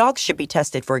disorders. Dogs should be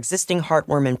tested for existing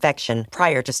heartworm infection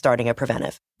prior to starting a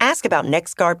preventive. Ask about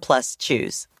NexGard Plus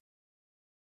chews.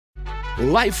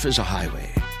 Life is a highway,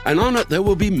 and on it there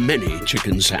will be many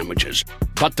chicken sandwiches.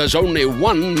 But there's only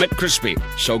one McCrispy.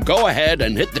 So go ahead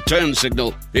and hit the turn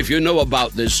signal if you know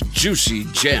about this juicy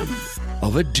gem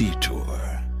of a detour.